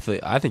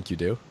think you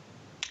do.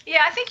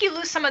 Yeah, I think you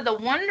lose some of the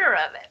wonder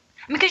of it.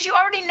 Because you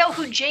already know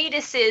who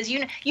Jadis is.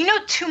 You know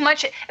too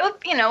much.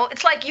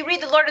 It's like you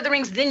read The Lord of the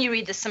Rings, then you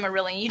read the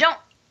Silmarillion.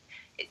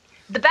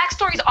 The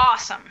backstory's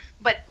awesome,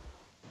 but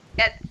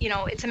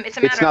it's a matter of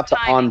time. It's not the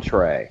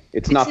entree.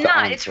 It's not the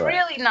entree. It's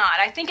really not.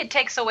 I think it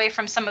takes away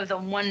from some of the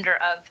wonder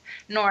of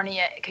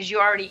Narnia, because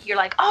you're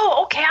like,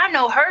 oh, okay, I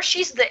know her.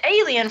 She's the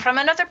alien from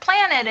another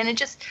planet, and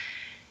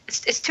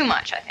it's too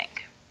much, I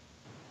think.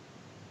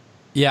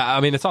 Yeah,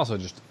 I mean, it's also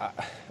just.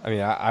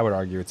 I would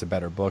argue it's a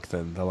better book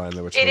than The Lion,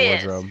 the Witch, and the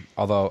Wardrobe.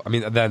 Although,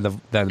 than the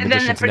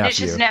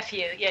Magician's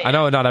Nephew. Yeah. I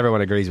know not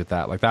everyone agrees with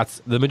that. Like,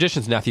 The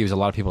Magician's Nephew is a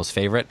lot of people's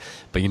favorite,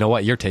 but you know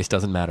what? Your taste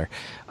doesn't matter.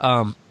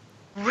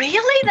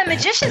 Really? The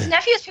Magician's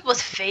Nephew is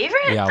people's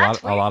favorite? Yeah,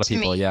 a lot of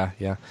people. Yeah.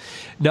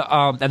 No,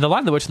 and The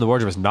Lion, the Witch, and the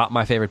Wardrobe is not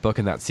my favorite book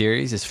in that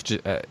series.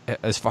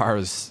 As far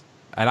as,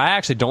 and I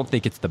actually don't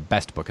think it's the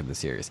best book in the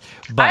series.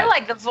 But I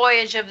like The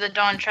Voyage of the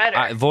Dawn Treader.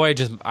 I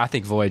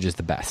think Voyage is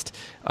the best.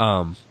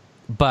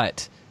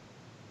 But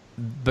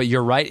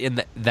you're right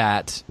in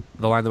that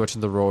The Lion, the Witch,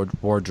 and the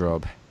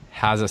Wardrobe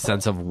has a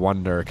sense of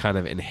wonder kind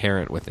of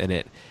inherent within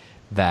it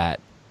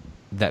that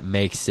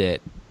makes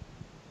it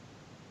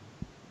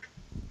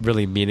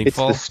really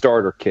meaningful. It's the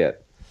starter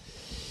kit.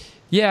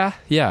 Yeah.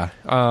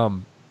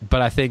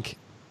 But I think,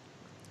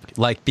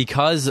 like,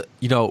 because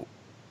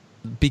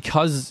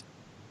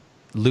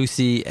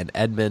Lucy and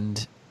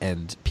Edmund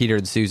and Peter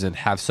and Susan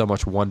have so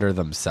much wonder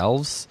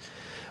themselves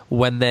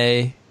when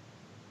they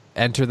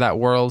enter that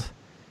world,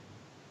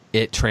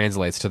 it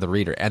translates to the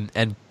reader.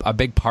 And a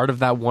big part of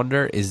that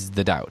wonder is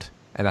the doubt.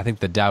 And I think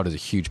the doubt is a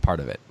huge part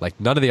of it. Like,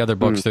 none of the other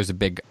books,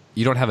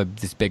 you don't have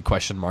this big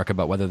question mark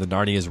about whether the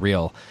Narnia is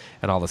real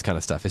and all this kind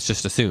of stuff. It's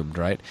just assumed,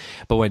 right?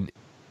 But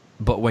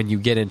when you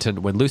get into,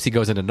 when Lucy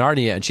goes into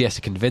Narnia and she has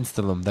to convince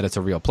them that it's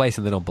a real place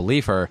and they don't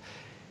believe her,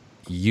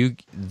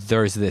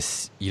 there's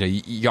this,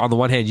 on the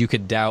one hand, you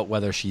can doubt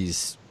whether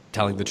she's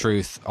telling the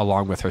truth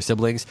along with her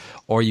siblings,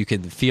 or you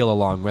can feel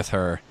along with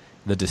her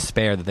the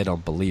despair that they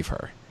don't believe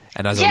her.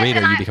 And as a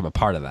reader, you become a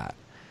part of that.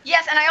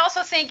 Yes, and I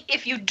also think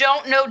if you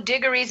don't know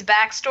Diggory's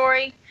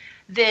backstory,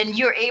 then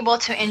you're able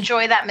to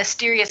enjoy that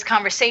mysterious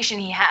conversation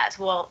he has.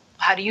 Well,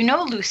 how do you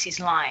know Lucy's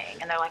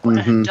lying? And they're like, well,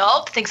 an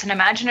adult thinks an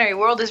imaginary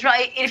world is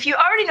right. If you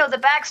already know the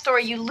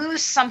backstory, you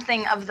lose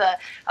something of the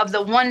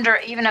wonder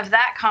even of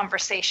that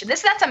conversation.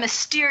 That's a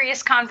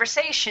mysterious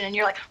conversation, and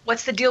you're like,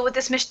 what's the deal with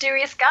this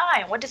mysterious guy?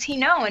 And what does he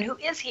know? And who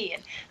is he?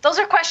 And those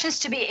are questions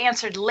to be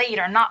answered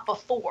later, not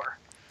before.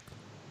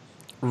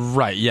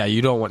 Right. Yeah.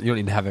 You don't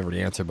need to have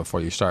every answer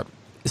before you start.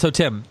 So,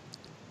 Tim,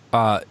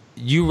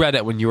 you read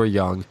it when you were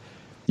young.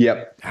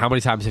 Yep. How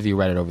many times have you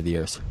read it over the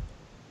years?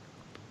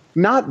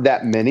 Not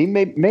that many.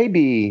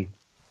 Maybe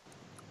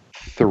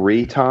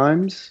 3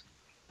 times.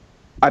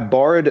 I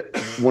borrowed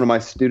one of my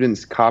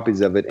students'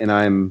 copies of it, and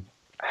I'm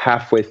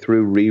halfway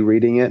through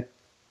rereading it.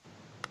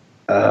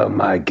 Oh,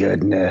 my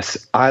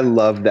goodness. I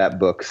love that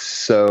book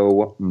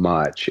so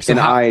much. So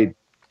I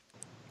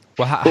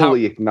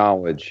fully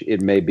acknowledge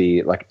it may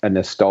be like a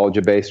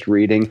nostalgia-based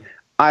reading.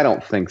 I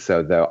don't think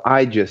so, though.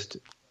 I'm here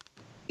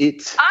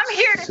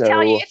to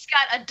tell you it's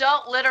got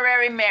adult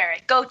literary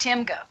merit. Go,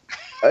 Tim, go.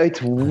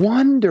 It's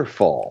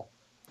wonderful.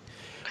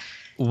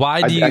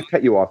 Why do you? I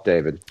cut you off,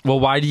 David. Well,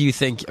 why do you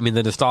think? I mean,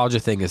 the nostalgia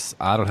thing is.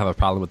 I don't have a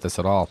problem with this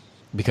at all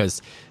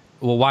because.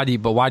 Well, why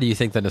do you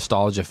think the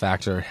nostalgia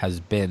factor has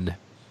been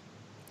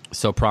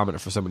so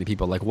prominent for so many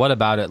people? Like, what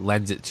about it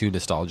lends it to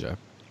nostalgia?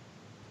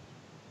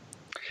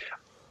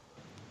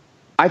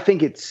 I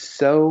think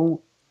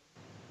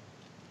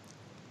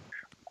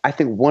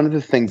one of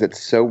the things that's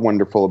so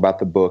wonderful about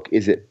the book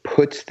is it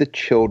puts the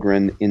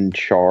children in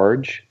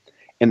charge,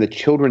 and the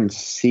children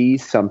see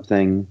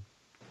something.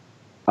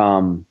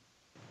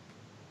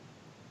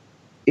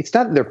 It's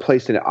not that they're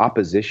placed in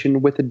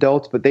opposition with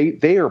adults, but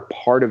they are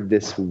part of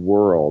this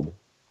world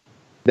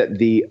that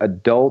the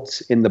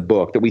adults in the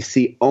book that we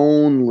see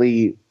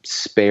only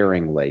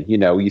sparingly. You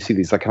know, you see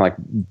these kind of like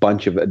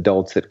bunch of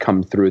adults that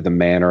come through the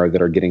manor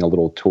that are getting a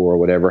little tour or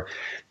whatever.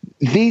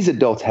 These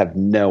adults have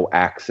no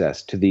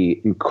access to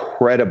the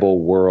incredible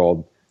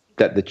world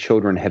that the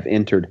children have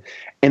entered.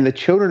 And the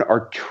children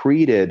are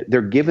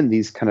they're given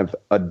these kind of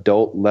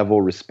adult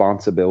level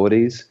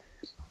responsibilities,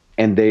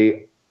 and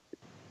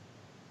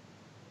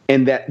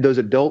that those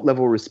adult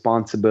level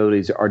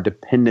responsibilities are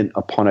dependent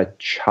upon a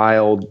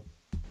child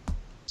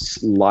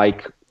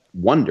like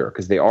wonder,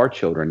 because they are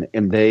children.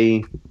 And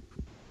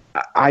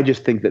I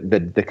just think that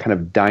the kind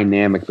of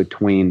dynamic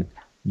between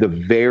the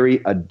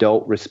very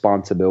adult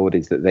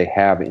responsibilities that they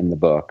have in the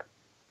book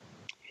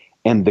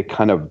and the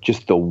kind of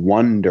just the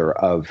wonder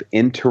of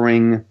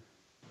entering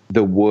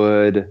the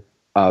wood,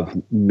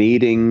 of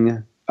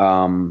meeting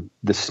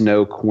the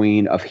Snow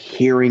Queen, of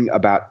hearing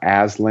about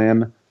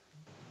Aslan,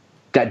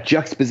 that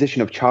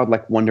juxtaposition of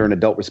childlike wonder and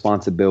adult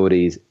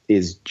responsibilities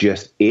is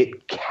just,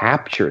 it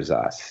captures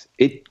us.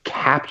 It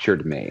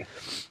captured me.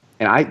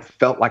 And I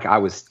felt like I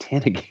was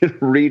 10 again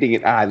reading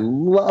it. I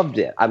loved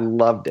it. I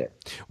loved it.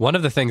 One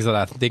of the things that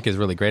I think is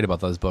really great about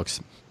those books,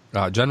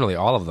 generally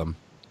all of them,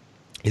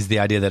 is the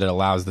idea that it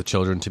allows the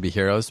children to be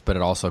heroes, but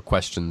it also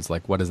questions,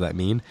 like, what does that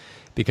mean?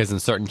 Because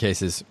in certain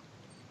cases,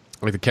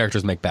 like, the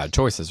characters make bad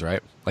choices,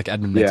 right? Like,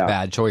 Edmund makes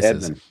bad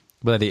choices,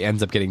 but he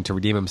ends up getting to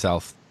redeem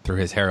himself through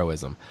his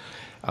heroism.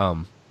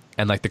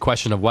 And like the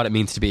question of what it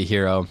means to be a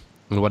hero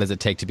and what does it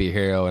take to be a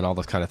hero and all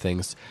those kind of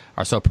things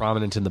are so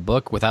prominent in the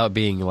book without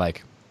being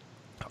like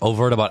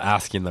overt about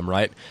asking them,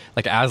 right?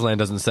 Like Aslan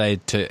doesn't say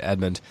to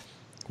Edmund,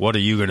 "What are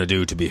you going to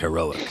do to be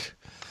heroic?"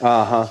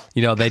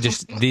 You know,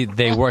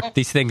 they work,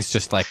 these things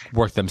just like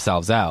work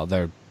themselves out.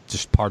 They're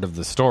just part of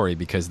the story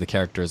because the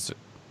characters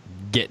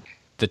get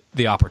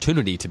the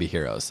opportunity to be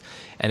heroes,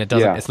 and it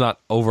doesn't. It's not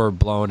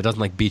overblown. It doesn't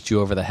like beat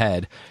you over the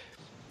head.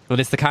 But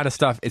it's the kind of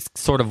stuff, it's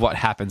sort of what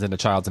happens in a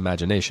child's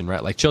imagination,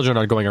 right? Like children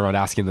are going around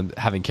asking them,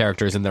 having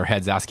characters in their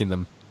heads asking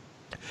them,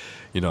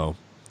 you know,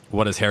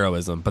 what is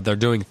heroism? But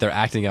they're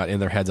acting out in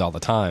their heads all the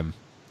time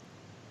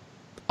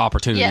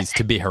opportunities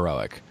to be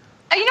heroic.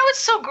 You know, it's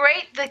so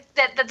great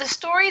that the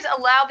stories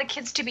allow the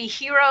kids to be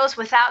heroes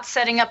without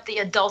setting up the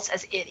adults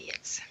as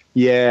idiots.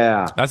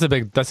 Yeah. That's a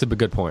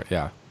good point,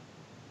 yeah.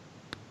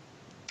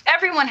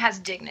 Everyone has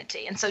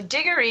dignity. And so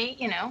Diggory,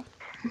 you know,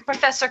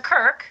 Professor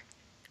Kirk,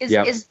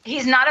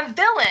 he's not a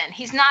villain.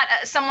 He's not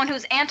someone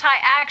who's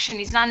anti-action.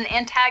 He's not an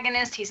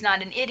antagonist. He's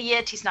not an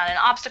idiot. He's not an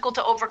obstacle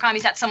to overcome.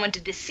 He's not someone to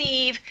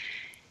deceive.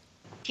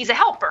 He's a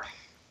helper,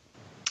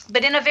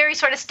 but in a very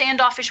sort of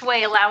standoffish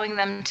way, allowing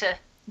them to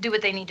do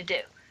what they need to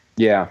do.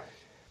 Yeah.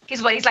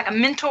 He's like a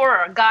mentor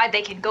or a guide.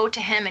 They can go to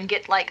him and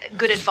get like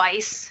good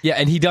advice. Yeah,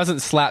 and he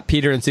doesn't slap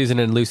Peter and Susan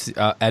and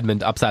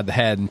Edmund upside the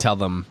head and tell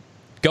them,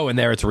 "Go in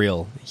there, it's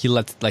real." He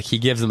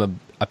gives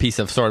them a piece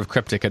of sort of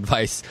cryptic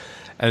advice.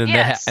 And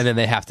then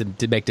they have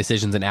to make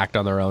decisions and act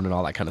on their own and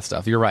all that kind of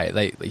stuff. You're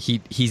right.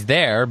 He's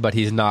there, but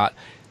he's not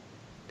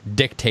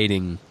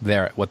dictating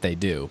what they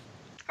do.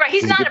 Right.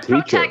 He's not a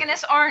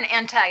protagonist or an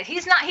antagonist.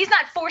 He's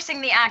not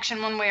forcing the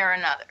action one way or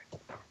another.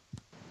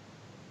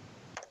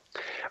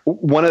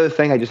 One other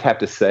thing I just have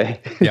to say,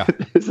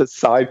 is a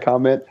side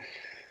comment.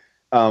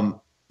 You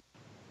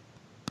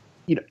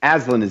know,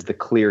 Aslan is the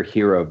clear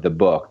hero of the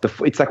book.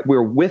 It's like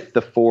we're with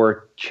the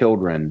four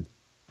children.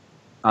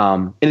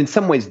 And in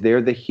some ways,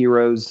 they're the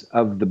heroes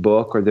of the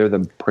book, or they're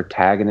the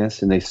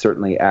protagonists, and they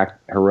certainly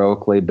act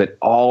heroically. But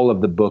all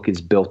of the book is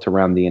built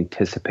around the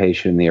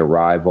anticipation, the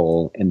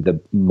arrival, and the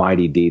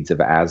mighty deeds of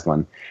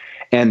Aslan.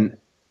 And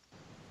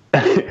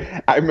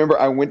I remember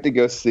I went to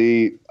go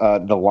see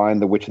The Lion,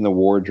 the Witch, and the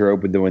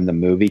Wardrobe when the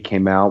movie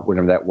came out,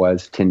 whenever that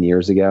was, 10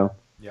 years ago.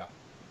 Yeah.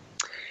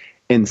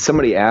 And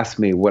somebody asked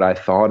me what I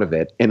thought of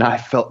it, and I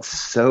felt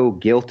so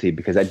guilty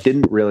because I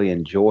didn't really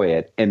enjoy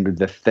it. And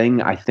the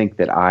thing I think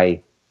that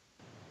I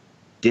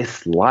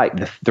disliked,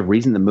 the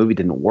reason the movie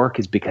didn't work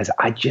is because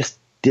I just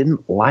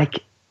didn't like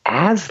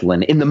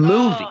Aslan in the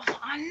movie. Oh,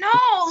 I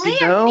know.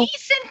 Liam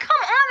Neeson, come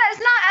on, that is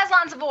not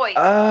Aslan's voice.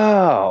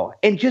 Oh,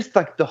 and just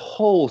like the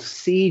whole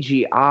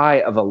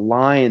CGI of a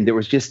lion,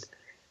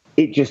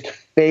 it just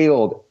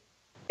failed.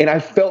 And I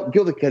felt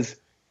guilty because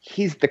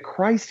he's the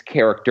Christ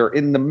character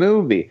in the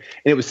movie.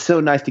 And it was so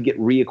nice to get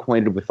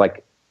reacquainted with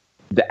like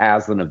the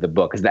Aslan of the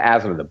book, because the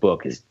Aslan of the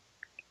book is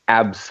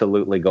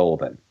absolutely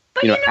golden. But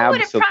But you know what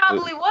it absolutely.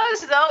 probably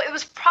was, though? It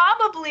was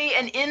probably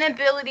an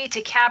inability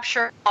to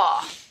capture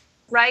awe,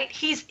 right?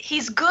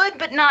 He's good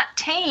but not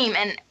tame,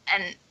 and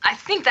I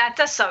think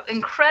that's an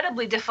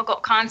incredibly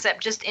difficult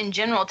concept just in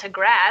general to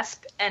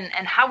grasp. And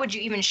how would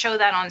you even show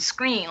that on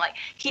screen? Like,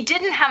 he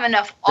didn't have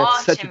enough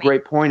awe. That's such a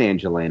great point,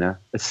 Angelina.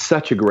 It's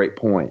such a great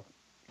point.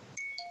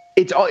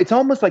 It's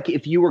almost like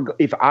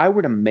if I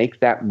were to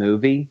make that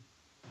movie,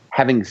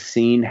 having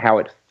seen how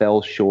it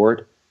fell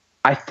short,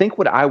 I think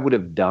what I would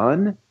have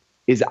done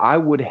is I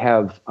would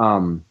have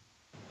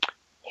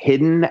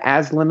hidden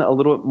Aslan a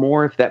little bit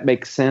more, if that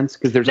makes sense.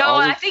 Because there's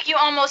I think you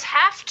almost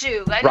have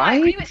to. I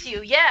agree with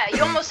you. Yeah,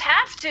 you almost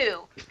have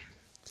to.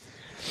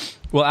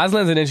 Well,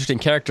 Aslan's an interesting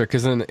character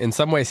because in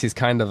some ways he's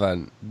kind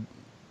of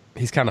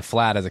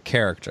flat as a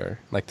character.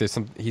 Like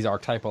he's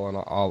archetypal and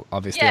all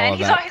obviously. Yeah, all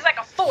and of that. he's like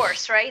a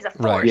force, right? He's a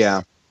force. Right.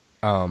 Yeah.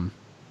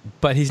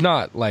 But he's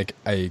not like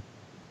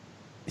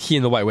he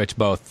and the White Witch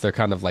both. They're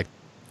kind of like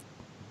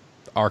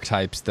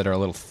archetypes that are a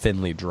little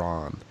thinly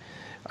drawn.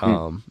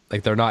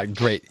 Like they're not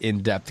great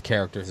in-depth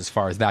characters as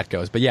far as that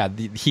goes. But yeah,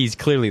 he's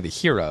clearly the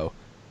hero,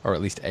 or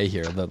at least a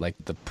hero,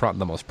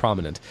 the most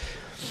prominent.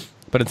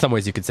 But in some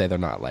ways, you could say they're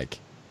not like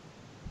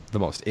the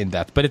most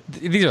in-depth. But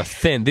these are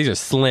thin, these are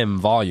slim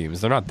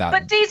volumes. They're not that.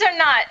 But these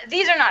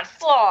are not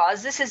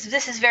flaws. This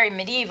is very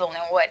medieval in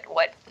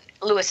what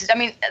Lewis is. I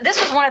mean, this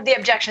was one of the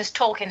objections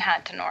Tolkien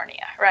had to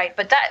Narnia, right?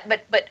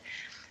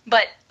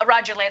 But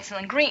Roger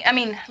Lancelot Green. I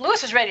mean,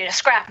 Lewis was ready to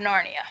scrap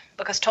Narnia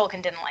because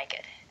Tolkien didn't like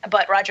it.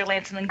 But Roger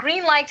Lancelot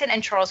Green liked it,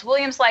 and Charles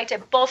Williams liked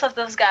it. Both of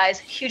those guys,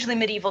 hugely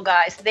medieval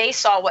guys, they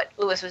saw what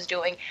Lewis was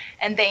doing,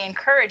 and they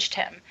encouraged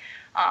him.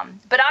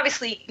 But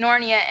obviously,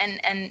 Narnia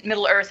and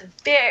Middle Earth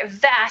are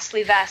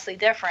vastly, vastly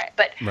different.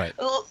 But right.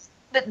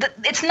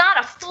 It's not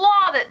a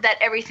flaw that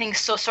everything's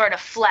so sort of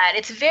flat.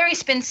 It's very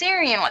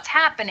Spencerian what's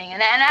happening,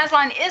 and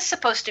Aslan is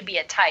supposed to be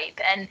a type,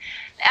 and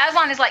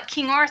Aslan is like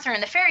King Arthur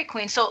and the Fairy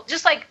Queen. So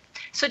just like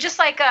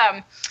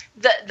the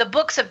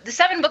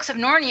 7 books of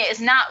Narnia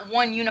is not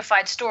one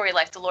unified story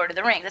like the Lord of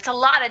the Rings. It's a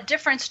lot of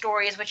different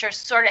stories which are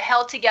sort of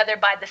held together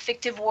by the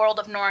fictive world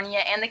of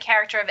Narnia and the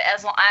character of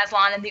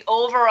Aslan and the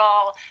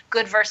overall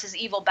good versus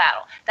evil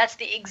battle. That's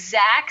the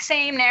exact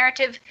same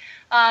narrative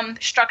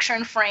structure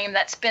and frame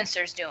that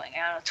Spencer's doing.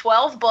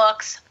 12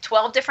 books,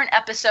 12 different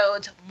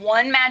episodes,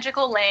 one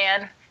magical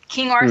land.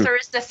 King Arthur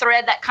is the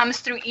thread that comes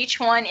through each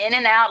one, in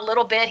and out a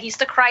little bit. He's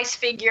the Christ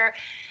figure.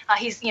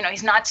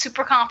 He's not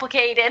super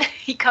complicated.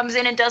 He comes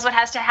in and does what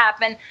has to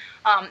happen.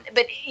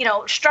 But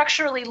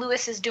structurally,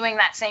 Lewis is doing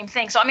that same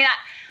thing. So, I mean,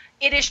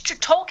 it is true.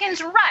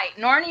 Tolkien's right.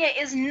 Narnia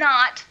is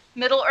not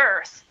Middle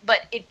Earth,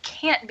 but it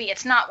can't be.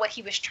 It's not what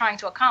he was trying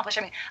to accomplish.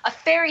 I mean, a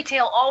fairy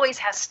tale always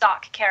has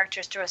stock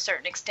characters to a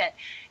certain extent.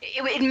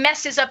 It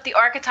messes up the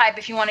archetype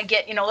if you want to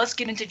get, let's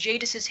get into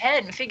Jadis's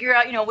head and figure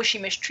out, was she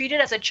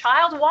mistreated as a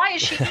child? Why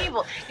is she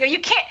evil? You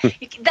can't.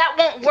 That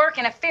won't work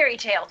in a fairy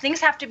tale.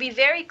 Things have to be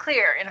very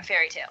clear in a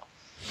fairy tale.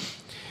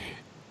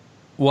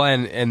 Well,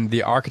 and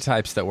the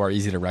archetypes that were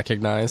easy to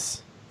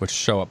recognize, which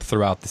show up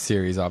throughout the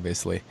series,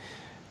 obviously,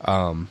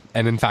 and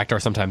in fact are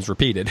sometimes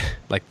repeated,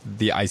 like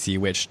the icy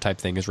witch type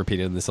thing is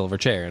repeated in the Silver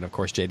Chair, and of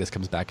course Jadis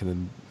comes back in the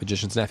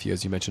Magician's Nephew,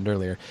 as you mentioned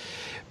earlier.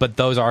 But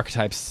those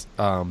archetypes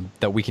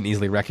that we can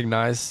easily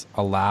recognize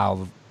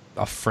allow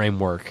a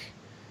framework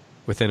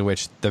within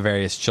which the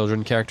various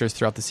children characters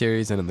throughout the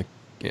series, and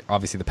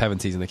obviously the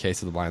Pevensies in the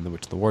case of the Lion, the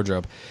Witch, and the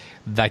Wardrobe,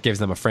 that gives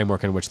them a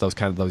framework in which those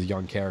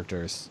young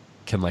characters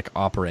can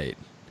operate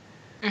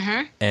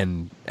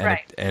and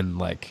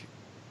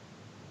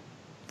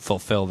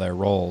fulfill their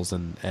roles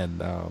and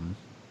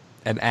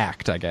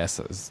act, I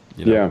guess.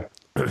 Yeah.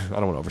 I don't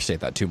want to overstate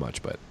that too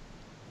much, but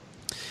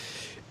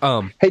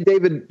hey,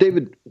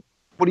 David,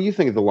 what do you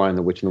think of The Lion,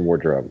 the Witch, and the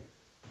Wardrobe?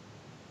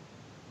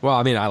 Well,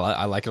 I mean,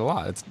 I like it a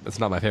lot. It's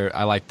not my favorite.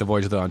 I like The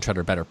Voyage of the Dawn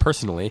Treader better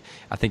personally.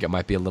 I think it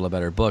might be a little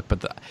better book,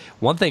 but the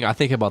one thing I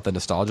think about the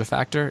nostalgia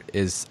factor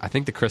is I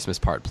think the Christmas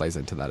part plays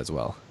into that as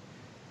well.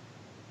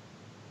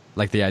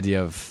 Like the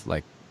idea of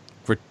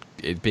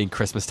it being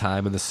Christmas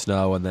time in the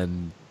snow, and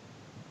then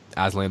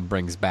Aslan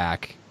brings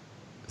back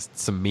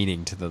some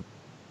meaning to the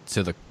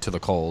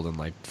cold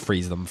and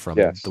frees them from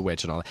the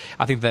witch and all that.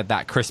 I think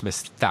that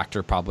Christmas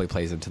factor probably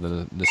plays into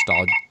the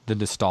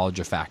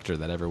nostalgia factor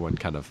that everyone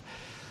kind of,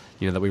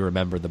 that we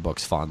remember the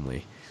books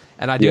fondly.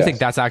 And I do think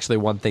that's actually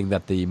one thing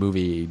that the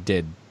movie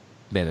did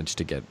manage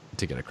to get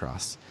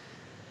across.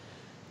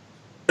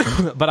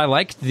 But I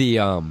liked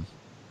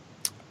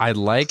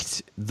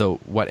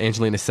what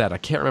Angelina said. I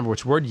can't remember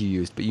which word you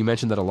used, but you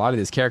mentioned that a lot of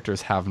these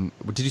characters have,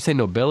 did you say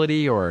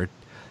nobility or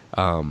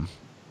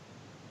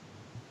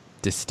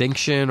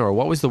distinction, or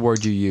what was the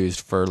word you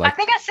used for I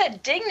think I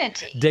said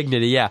dignity.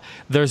 Dignity, yeah.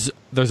 There's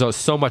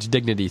so much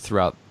dignity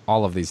throughout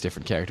all of these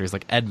different characters.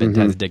 Like Edmund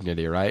has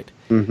dignity, right?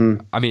 Mm-hmm.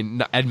 I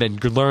mean,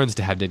 Edmund learns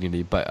to have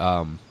dignity, but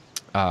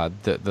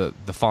the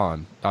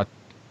fawn,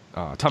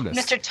 Tumnus.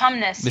 Mr.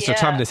 Tumnus. Mr.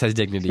 Tumnus has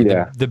dignity.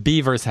 Yeah. The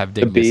beavers have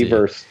dignity. The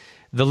beavers.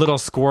 The little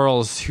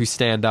squirrels who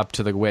stand up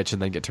to the witch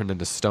and then get turned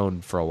into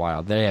stone for a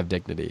while, they have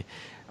dignity.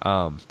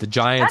 The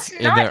giants That's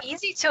in their not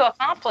easy to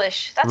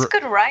accomplish. That's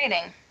good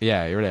writing.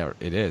 yeah,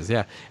 it is.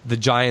 Yeah, the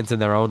giants in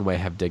their own way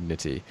have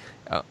dignity,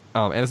 and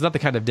it's not the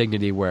kind of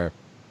dignity where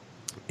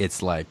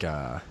it's like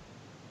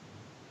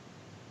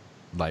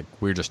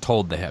we're just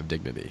told they have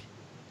dignity.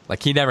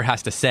 Like he never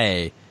has to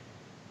say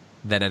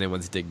that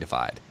anyone's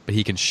dignified, but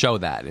he can show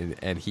that, and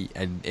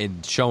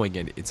in showing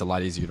it, it's a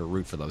lot easier to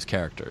root for those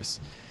characters.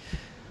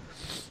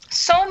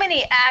 So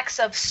many acts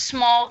of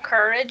small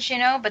courage,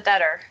 but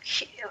that are,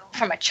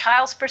 from a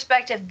child's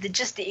perspective,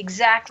 just the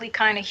exactly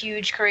kind of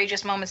huge,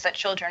 courageous moments that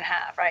children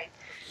have, right?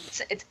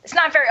 It's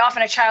not very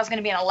often a child's going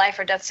to be in a life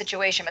or death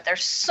situation, but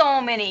there's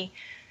so many.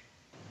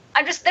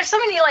 There's so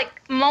many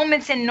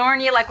moments in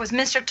Narnia, like was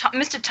Mr.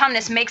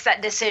 Tumnus makes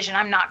that decision.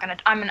 I'm not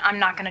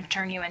gonna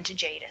turn you into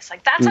Jadis.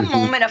 Like that's a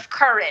moment of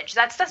courage.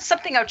 That's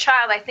something a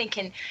child I think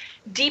can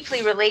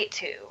deeply relate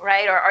to,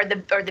 right?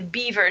 Or the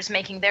beavers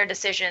making their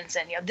decisions,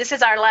 and this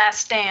is our last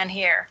stand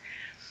here.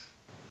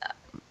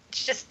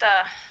 It's just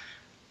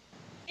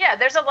yeah,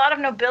 there's a lot of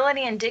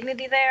nobility and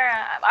dignity there.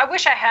 I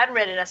wish I had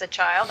read it as a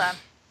child.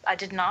 I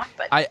did not,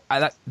 but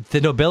the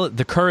nobility,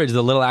 the courage,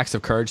 the little acts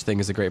of courage thing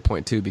is a great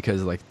point too,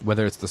 because like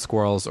whether it's the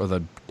squirrels or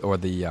the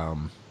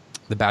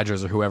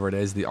badgers or whoever it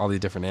is, all these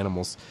different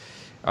animals,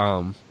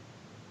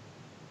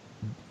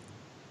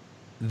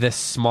 the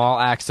small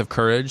acts of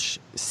courage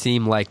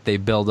seem like they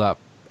build up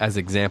as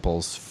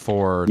examples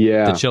for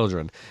the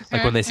children.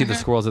 Like when they see the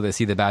squirrels or they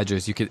see the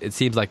badgers, it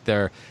seems like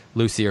they're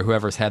Lucy or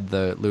whoever's had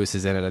the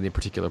Lewis's in at any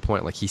particular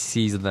point. Like he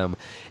sees them,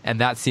 and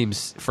that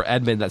seems for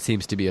Edmund that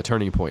seems to be a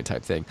turning point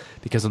type thing,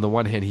 because on the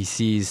one hand he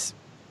sees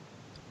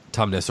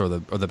Tumnus or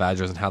the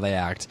badgers and how they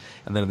act,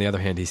 and then on the other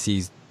hand he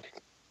sees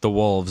the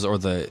wolves or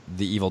the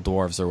evil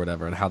dwarves or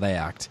whatever and how they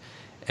act,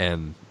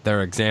 and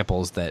they're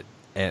examples that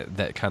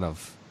kind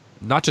of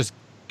not just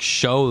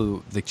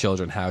show the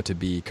children how to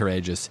be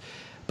courageous,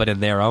 but in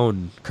their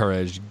own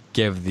courage,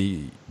 give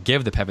the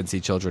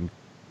Pevensey children,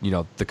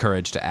 the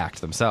courage to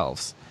act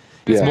themselves.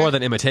 It's more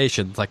than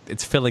imitation; like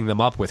it's filling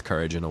them up with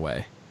courage in a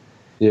way.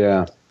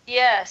 Yeah.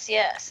 Yes.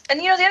 And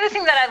the other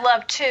thing that I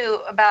love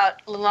too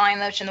about The Lion,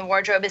 the Witch, and the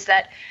Wardrobe is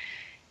that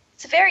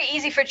it's very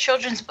easy for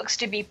children's books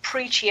to be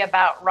preachy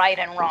about right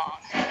and wrong,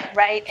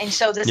 right? And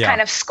so this kind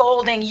of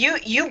scolding,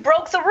 you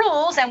broke the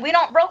rules and we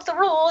don't broke the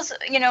rules,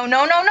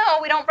 no,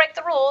 we don't break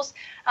the rules.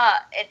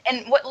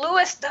 And what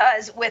Lewis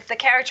does with the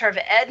character of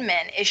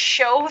Edmund is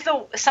show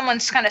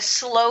someone's kind of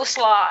slow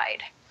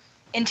slide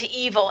into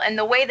evil, and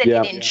the way that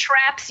it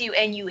entraps you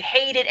and you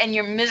hate it and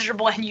you're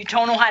miserable and you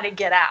don't know how to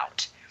get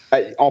out.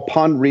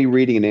 Upon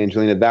rereading it,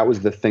 Angelina, that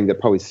was the thing that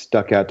probably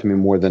stuck out to me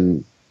more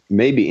than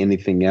maybe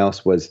anything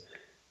else was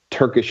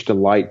Turkish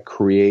delight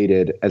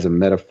created as a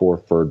metaphor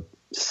for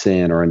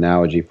sin or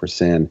analogy for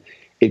sin.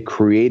 It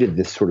created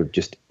this sort of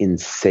just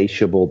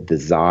insatiable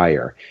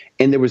desire.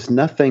 And there was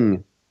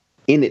nothing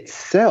in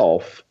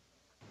itself,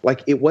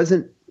 like it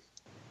wasn't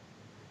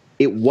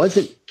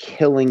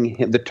killing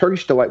him. The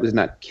Turkish delight was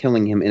not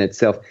killing him in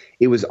itself.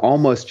 It was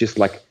almost just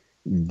like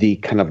the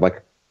kind of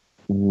like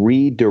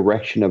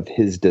redirection of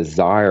his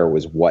desire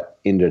was what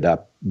ended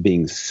up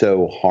being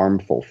so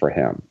harmful for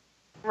him.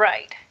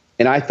 Right.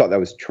 And I thought that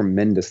was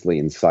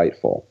tremendously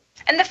insightful.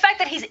 And the fact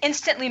that he's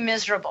instantly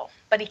miserable,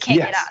 but he can't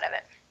get out of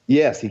it.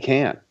 Yes, he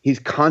can't. He's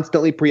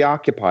constantly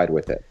preoccupied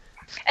with it.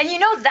 And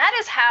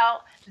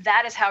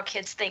that is how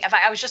kids think.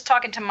 I was just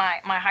talking to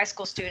my high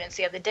school students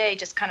the other day,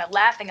 just kind of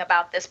laughing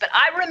about this. But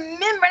I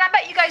remember, and I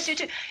bet you guys do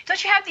too,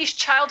 don't you have these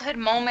childhood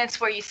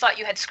moments where you thought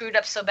you had screwed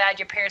up so bad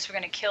your parents were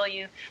going to kill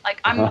you? Like,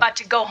 I'm about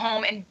to go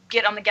home and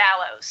get on the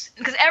gallows.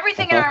 Because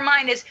everything in our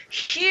mind is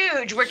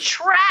huge. We're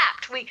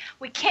trapped.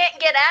 We can't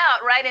get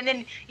out, right? And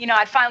then,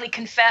 I'd finally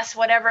confess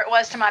whatever it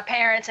was to my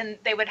parents, and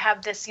they would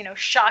have this,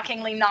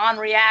 shockingly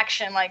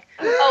non-reaction, like,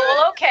 oh,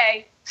 well,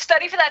 okay.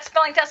 Study for that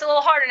spelling test a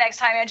little harder next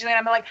time, Angelina.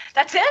 I'm like,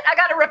 that's it? I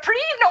got a reprieve?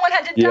 No one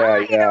had to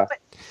die? Yeah.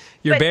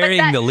 You're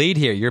burying the lead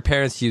here. Your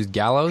parents used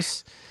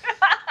gallows?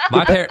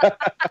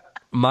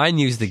 Mine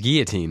used the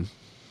guillotine.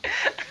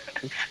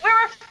 We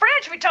were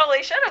French. We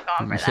totally should have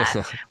gone for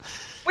that.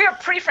 We were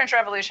pre-French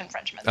Revolution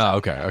Frenchmen. So. Oh,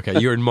 okay.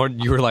 You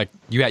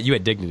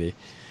had dignity.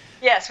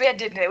 Yes, we had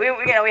dignity.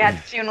 We had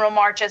funeral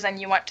marches, and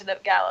you went to the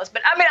gallows.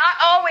 But I mean,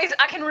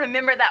 I can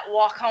remember that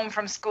walk home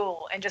from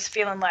school and just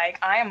feeling like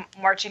I am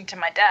marching to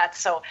my death.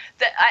 So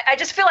I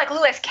just feel like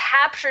Lewis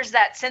captures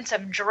that sense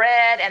of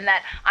dread and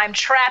that I'm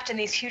trapped in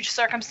these huge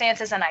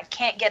circumstances and I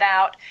can't get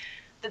out.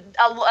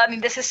 I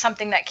mean, this is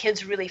something that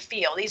kids really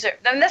feel.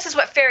 This is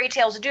what fairy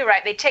tales do,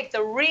 right? They take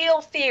the real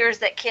fears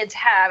that kids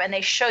have and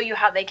they show you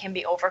how they can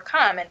be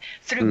overcome, and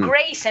through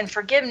grace and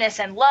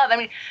forgiveness and love. I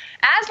mean,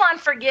 Aslan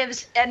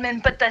forgives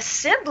Edmund, but the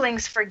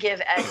siblings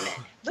forgive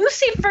Edmund.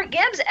 Lucy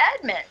forgives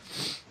Edmund.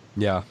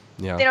 Yeah.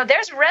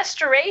 There's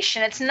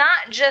restoration. It's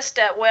not just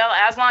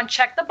Aslan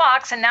checked the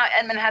box and now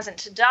Edmund hasn't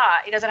to die.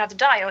 He doesn't have to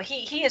die.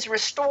 He is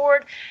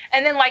restored.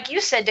 And then, like you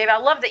said, Dave, I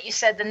love that you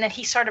said, and then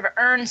he sort of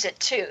earns it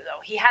too,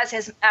 though. He has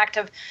his act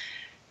of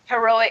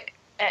heroic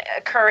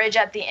courage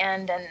at the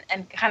end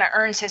and kind of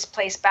earns his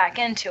place back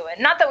into it.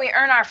 Not that we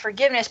earn our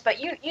forgiveness,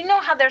 but you know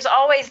how there's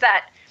always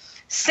that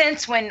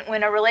sense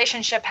when a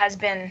relationship has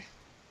been,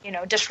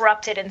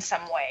 disrupted in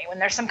some way, when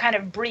there's some kind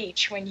of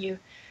breach, when you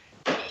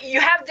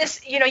have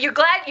this, you're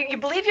glad, you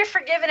believe you're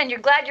forgiven and you're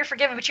glad you're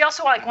forgiven, but you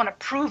also want to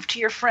prove to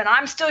your friend,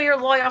 I'm still your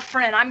loyal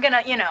friend. I'm going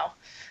to,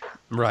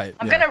 Right.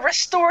 I'm going to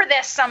restore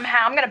this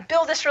somehow. I'm going to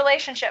build this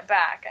relationship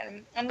back.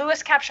 And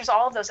Lewis captures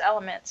all of those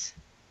elements.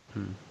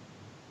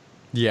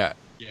 Yeah.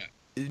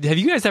 Have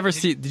you guys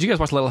did you guys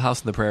watch Little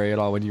House on the Prairie at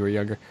all when you were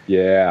younger?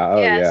 Yeah. Oh,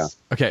 Yes.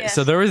 yeah. Okay, Yes.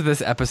 so there was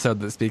this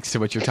episode that speaks to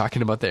what you're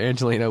talking about there,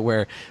 Angelina,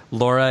 where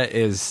Laura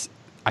is,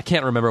 I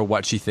can't remember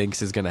what she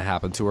thinks is going to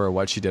happen to her or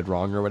what she did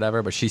wrong or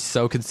whatever, but she's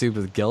so consumed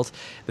with guilt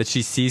that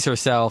she sees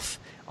herself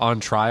on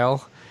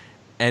trial.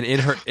 And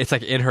it's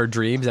like in her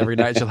dreams, every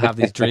night she'll have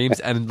these dreams.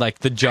 And like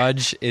the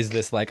judge is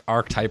this like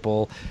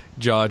archetypal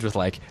judge with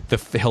like the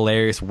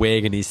hilarious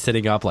wig, and he's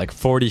sitting up like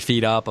 40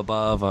 feet up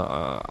above,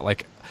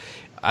 like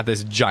at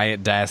this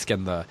giant desk,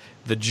 and the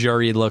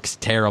jury looks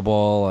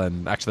terrible.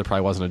 And actually there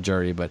probably wasn't a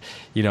jury, but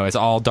it's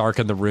all dark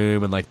in the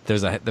room, and like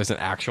there's an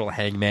actual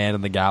hangman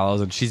in the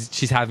gallows, and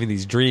she's having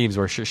these dreams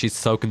where she's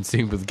so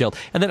consumed with guilt,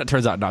 and then it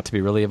turns out not to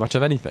be really much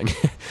of anything.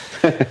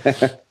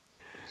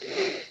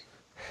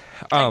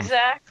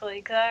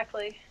 Exactly.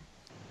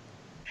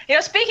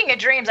 Speaking of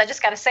dreams, I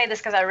just got to say this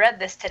because I read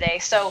this today.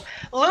 So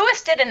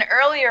Lewis did an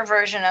earlier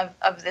version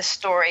of this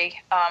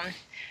story,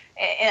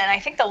 in I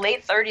think the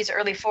late 30s,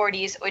 early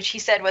 40s, which he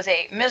said was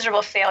a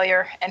miserable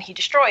failure, and he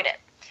destroyed it.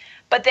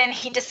 But then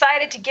he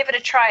decided to give it a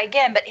try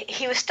again, but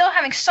he was still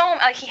having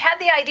he had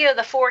the idea of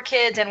the 4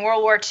 kids in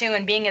World War II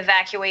and being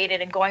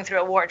evacuated and going through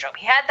a wardrobe.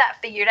 He had that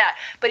figured out,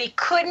 but he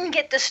couldn't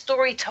get the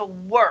story to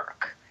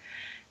work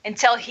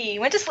until he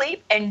went to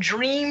sleep and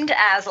dreamed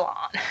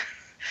Aslan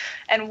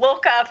and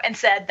woke up and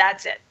said,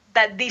 that's it,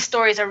 that these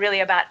stories are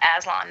really about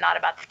Aslan, not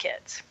about the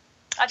kids.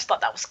 I just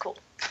thought that was cool.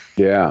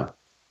 Yeah.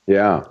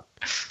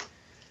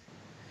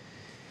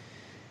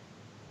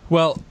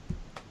 Well,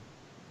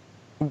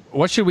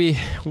 what should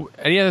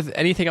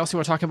anything else you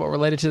want to talk about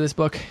related to this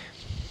book?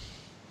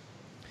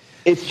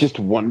 It's just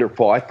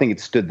wonderful. I think it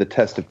stood the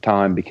test of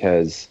time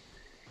because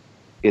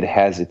it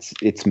has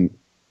it's a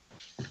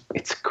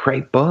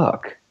great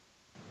book.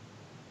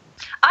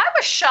 I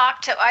was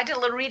shocked. I did a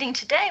little reading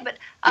today, but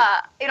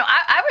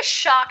I was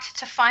shocked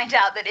to find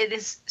out that it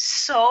is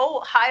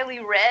so highly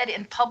read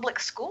in public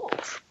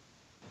schools.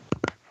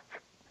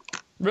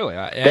 Really,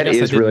 That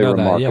is really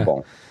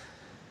remarkable.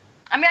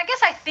 I mean, I guess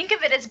I think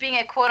of it as being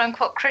a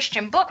quote-unquote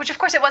Christian book, which, of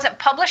course, it wasn't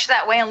published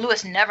that way, and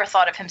Lewis never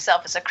thought of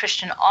himself as a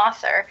Christian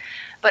author.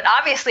 But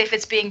obviously, if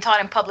it's being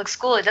taught in public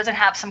school, it doesn't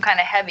have some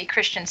kind of heavy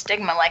Christian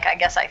stigma like I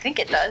guess I think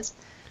it does.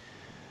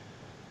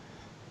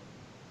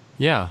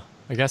 Yeah,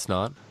 I guess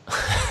not.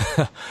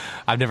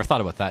 I've never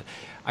thought about that.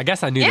 I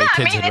guess I knew that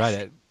kids had read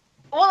it.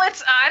 Well,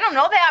 I don't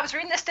know that. I was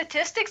reading the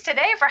statistics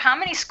today for how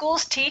many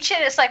schools teach it.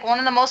 It's like one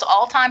of the most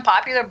all-time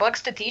popular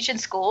books to teach in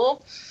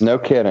school. No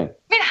kidding. I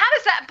mean, how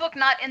does that book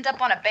not end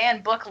up on a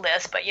banned book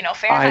list? But,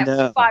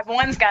 Fahrenheit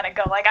 451's got to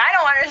go. Like, I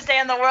don't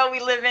understand the world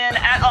we live in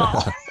at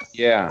all.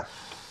 Yeah.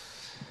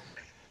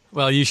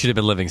 Well, you should have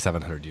been living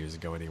 700 years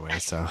ago anyway,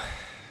 so.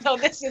 So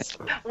this is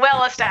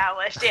well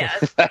established,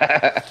 yes.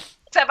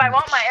 Except I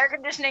want my air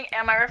conditioning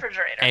and my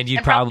refrigerator. And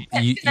you'd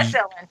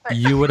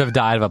you would have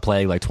died of a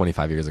plague like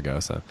 25 years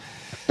ago, so.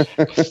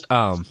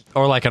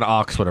 Or like an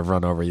ox would have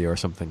run over you or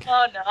something.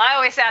 Oh, no. I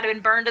always said I'd been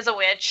burned as a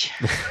witch.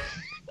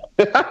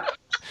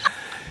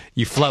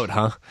 You float,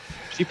 huh?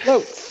 She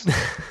floats.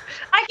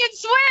 I can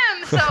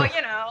swim, so,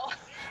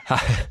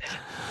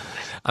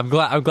 I'm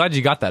glad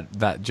you got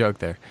that joke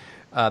there,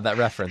 that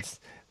reference.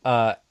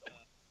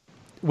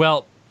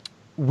 Well,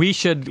 we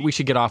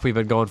should get off. We've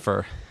been going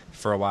for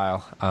a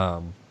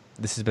while.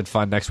 This has been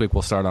fun. Next week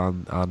we'll start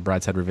on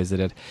Brideshead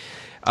Revisited.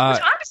 I'm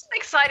so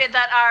excited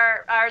that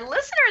our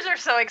listeners are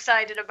so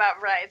excited about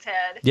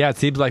Brideshead. Yeah, it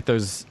seems like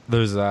there's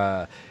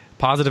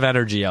positive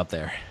energy out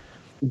there.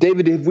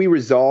 David, have we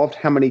resolved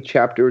how many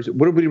chapters?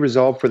 What did we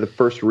resolve for the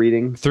first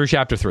reading? Through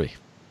chapter 3.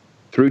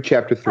 Through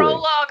chapter 3.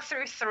 Prologue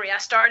through 3. I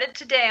started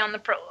today on the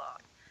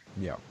prologue.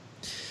 Yeah.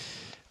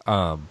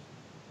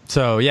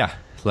 So yeah,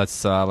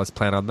 let's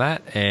plan on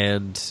that.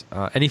 And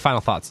any final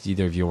thoughts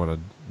either of you want to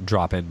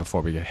drop in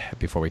before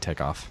we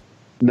take off?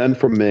 None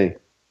from me.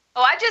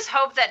 Oh, I just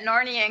hope that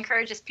Narnia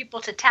encourages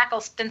people to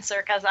tackle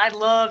Spencer because I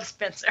love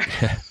Spencer.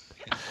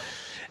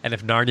 And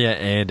if Narnia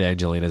and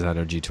Angelina's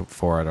energy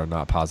for it are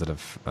not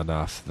positive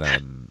enough,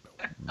 then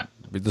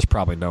there's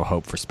probably no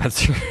hope for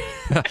Spencer.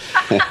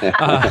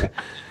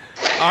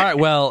 All right,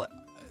 well,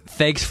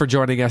 thanks for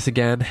joining us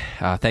again.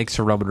 Thanks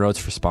to Roman Roads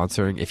for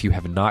sponsoring. If you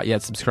have not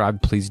yet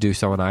subscribed, please do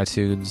so on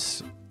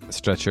iTunes,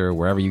 Stitcher,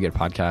 wherever you get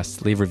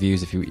podcasts. Leave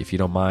reviews if you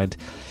don't mind.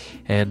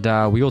 And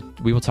we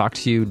will talk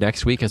to you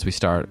next week as we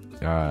start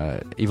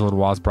Evelyn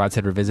Waugh's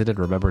Brideshead Revisited.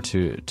 Remember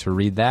to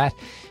read that.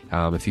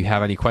 If you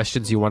have any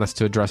questions you want us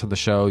to address on the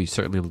show, you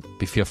certainly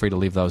feel free to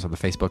leave those on the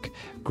Facebook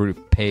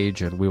group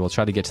page, and we will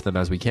try to get to them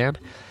as we can.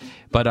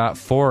 But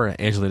for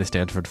Angelina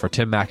Stanford, for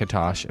Tim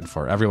McIntosh, and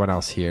for everyone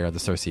else here at the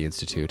Cersei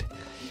Institute,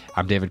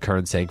 I'm David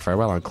Kern saying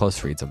farewell on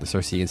Close Reads on the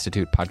Cersei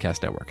Institute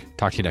Podcast Network.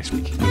 Talk to you next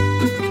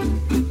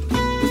week.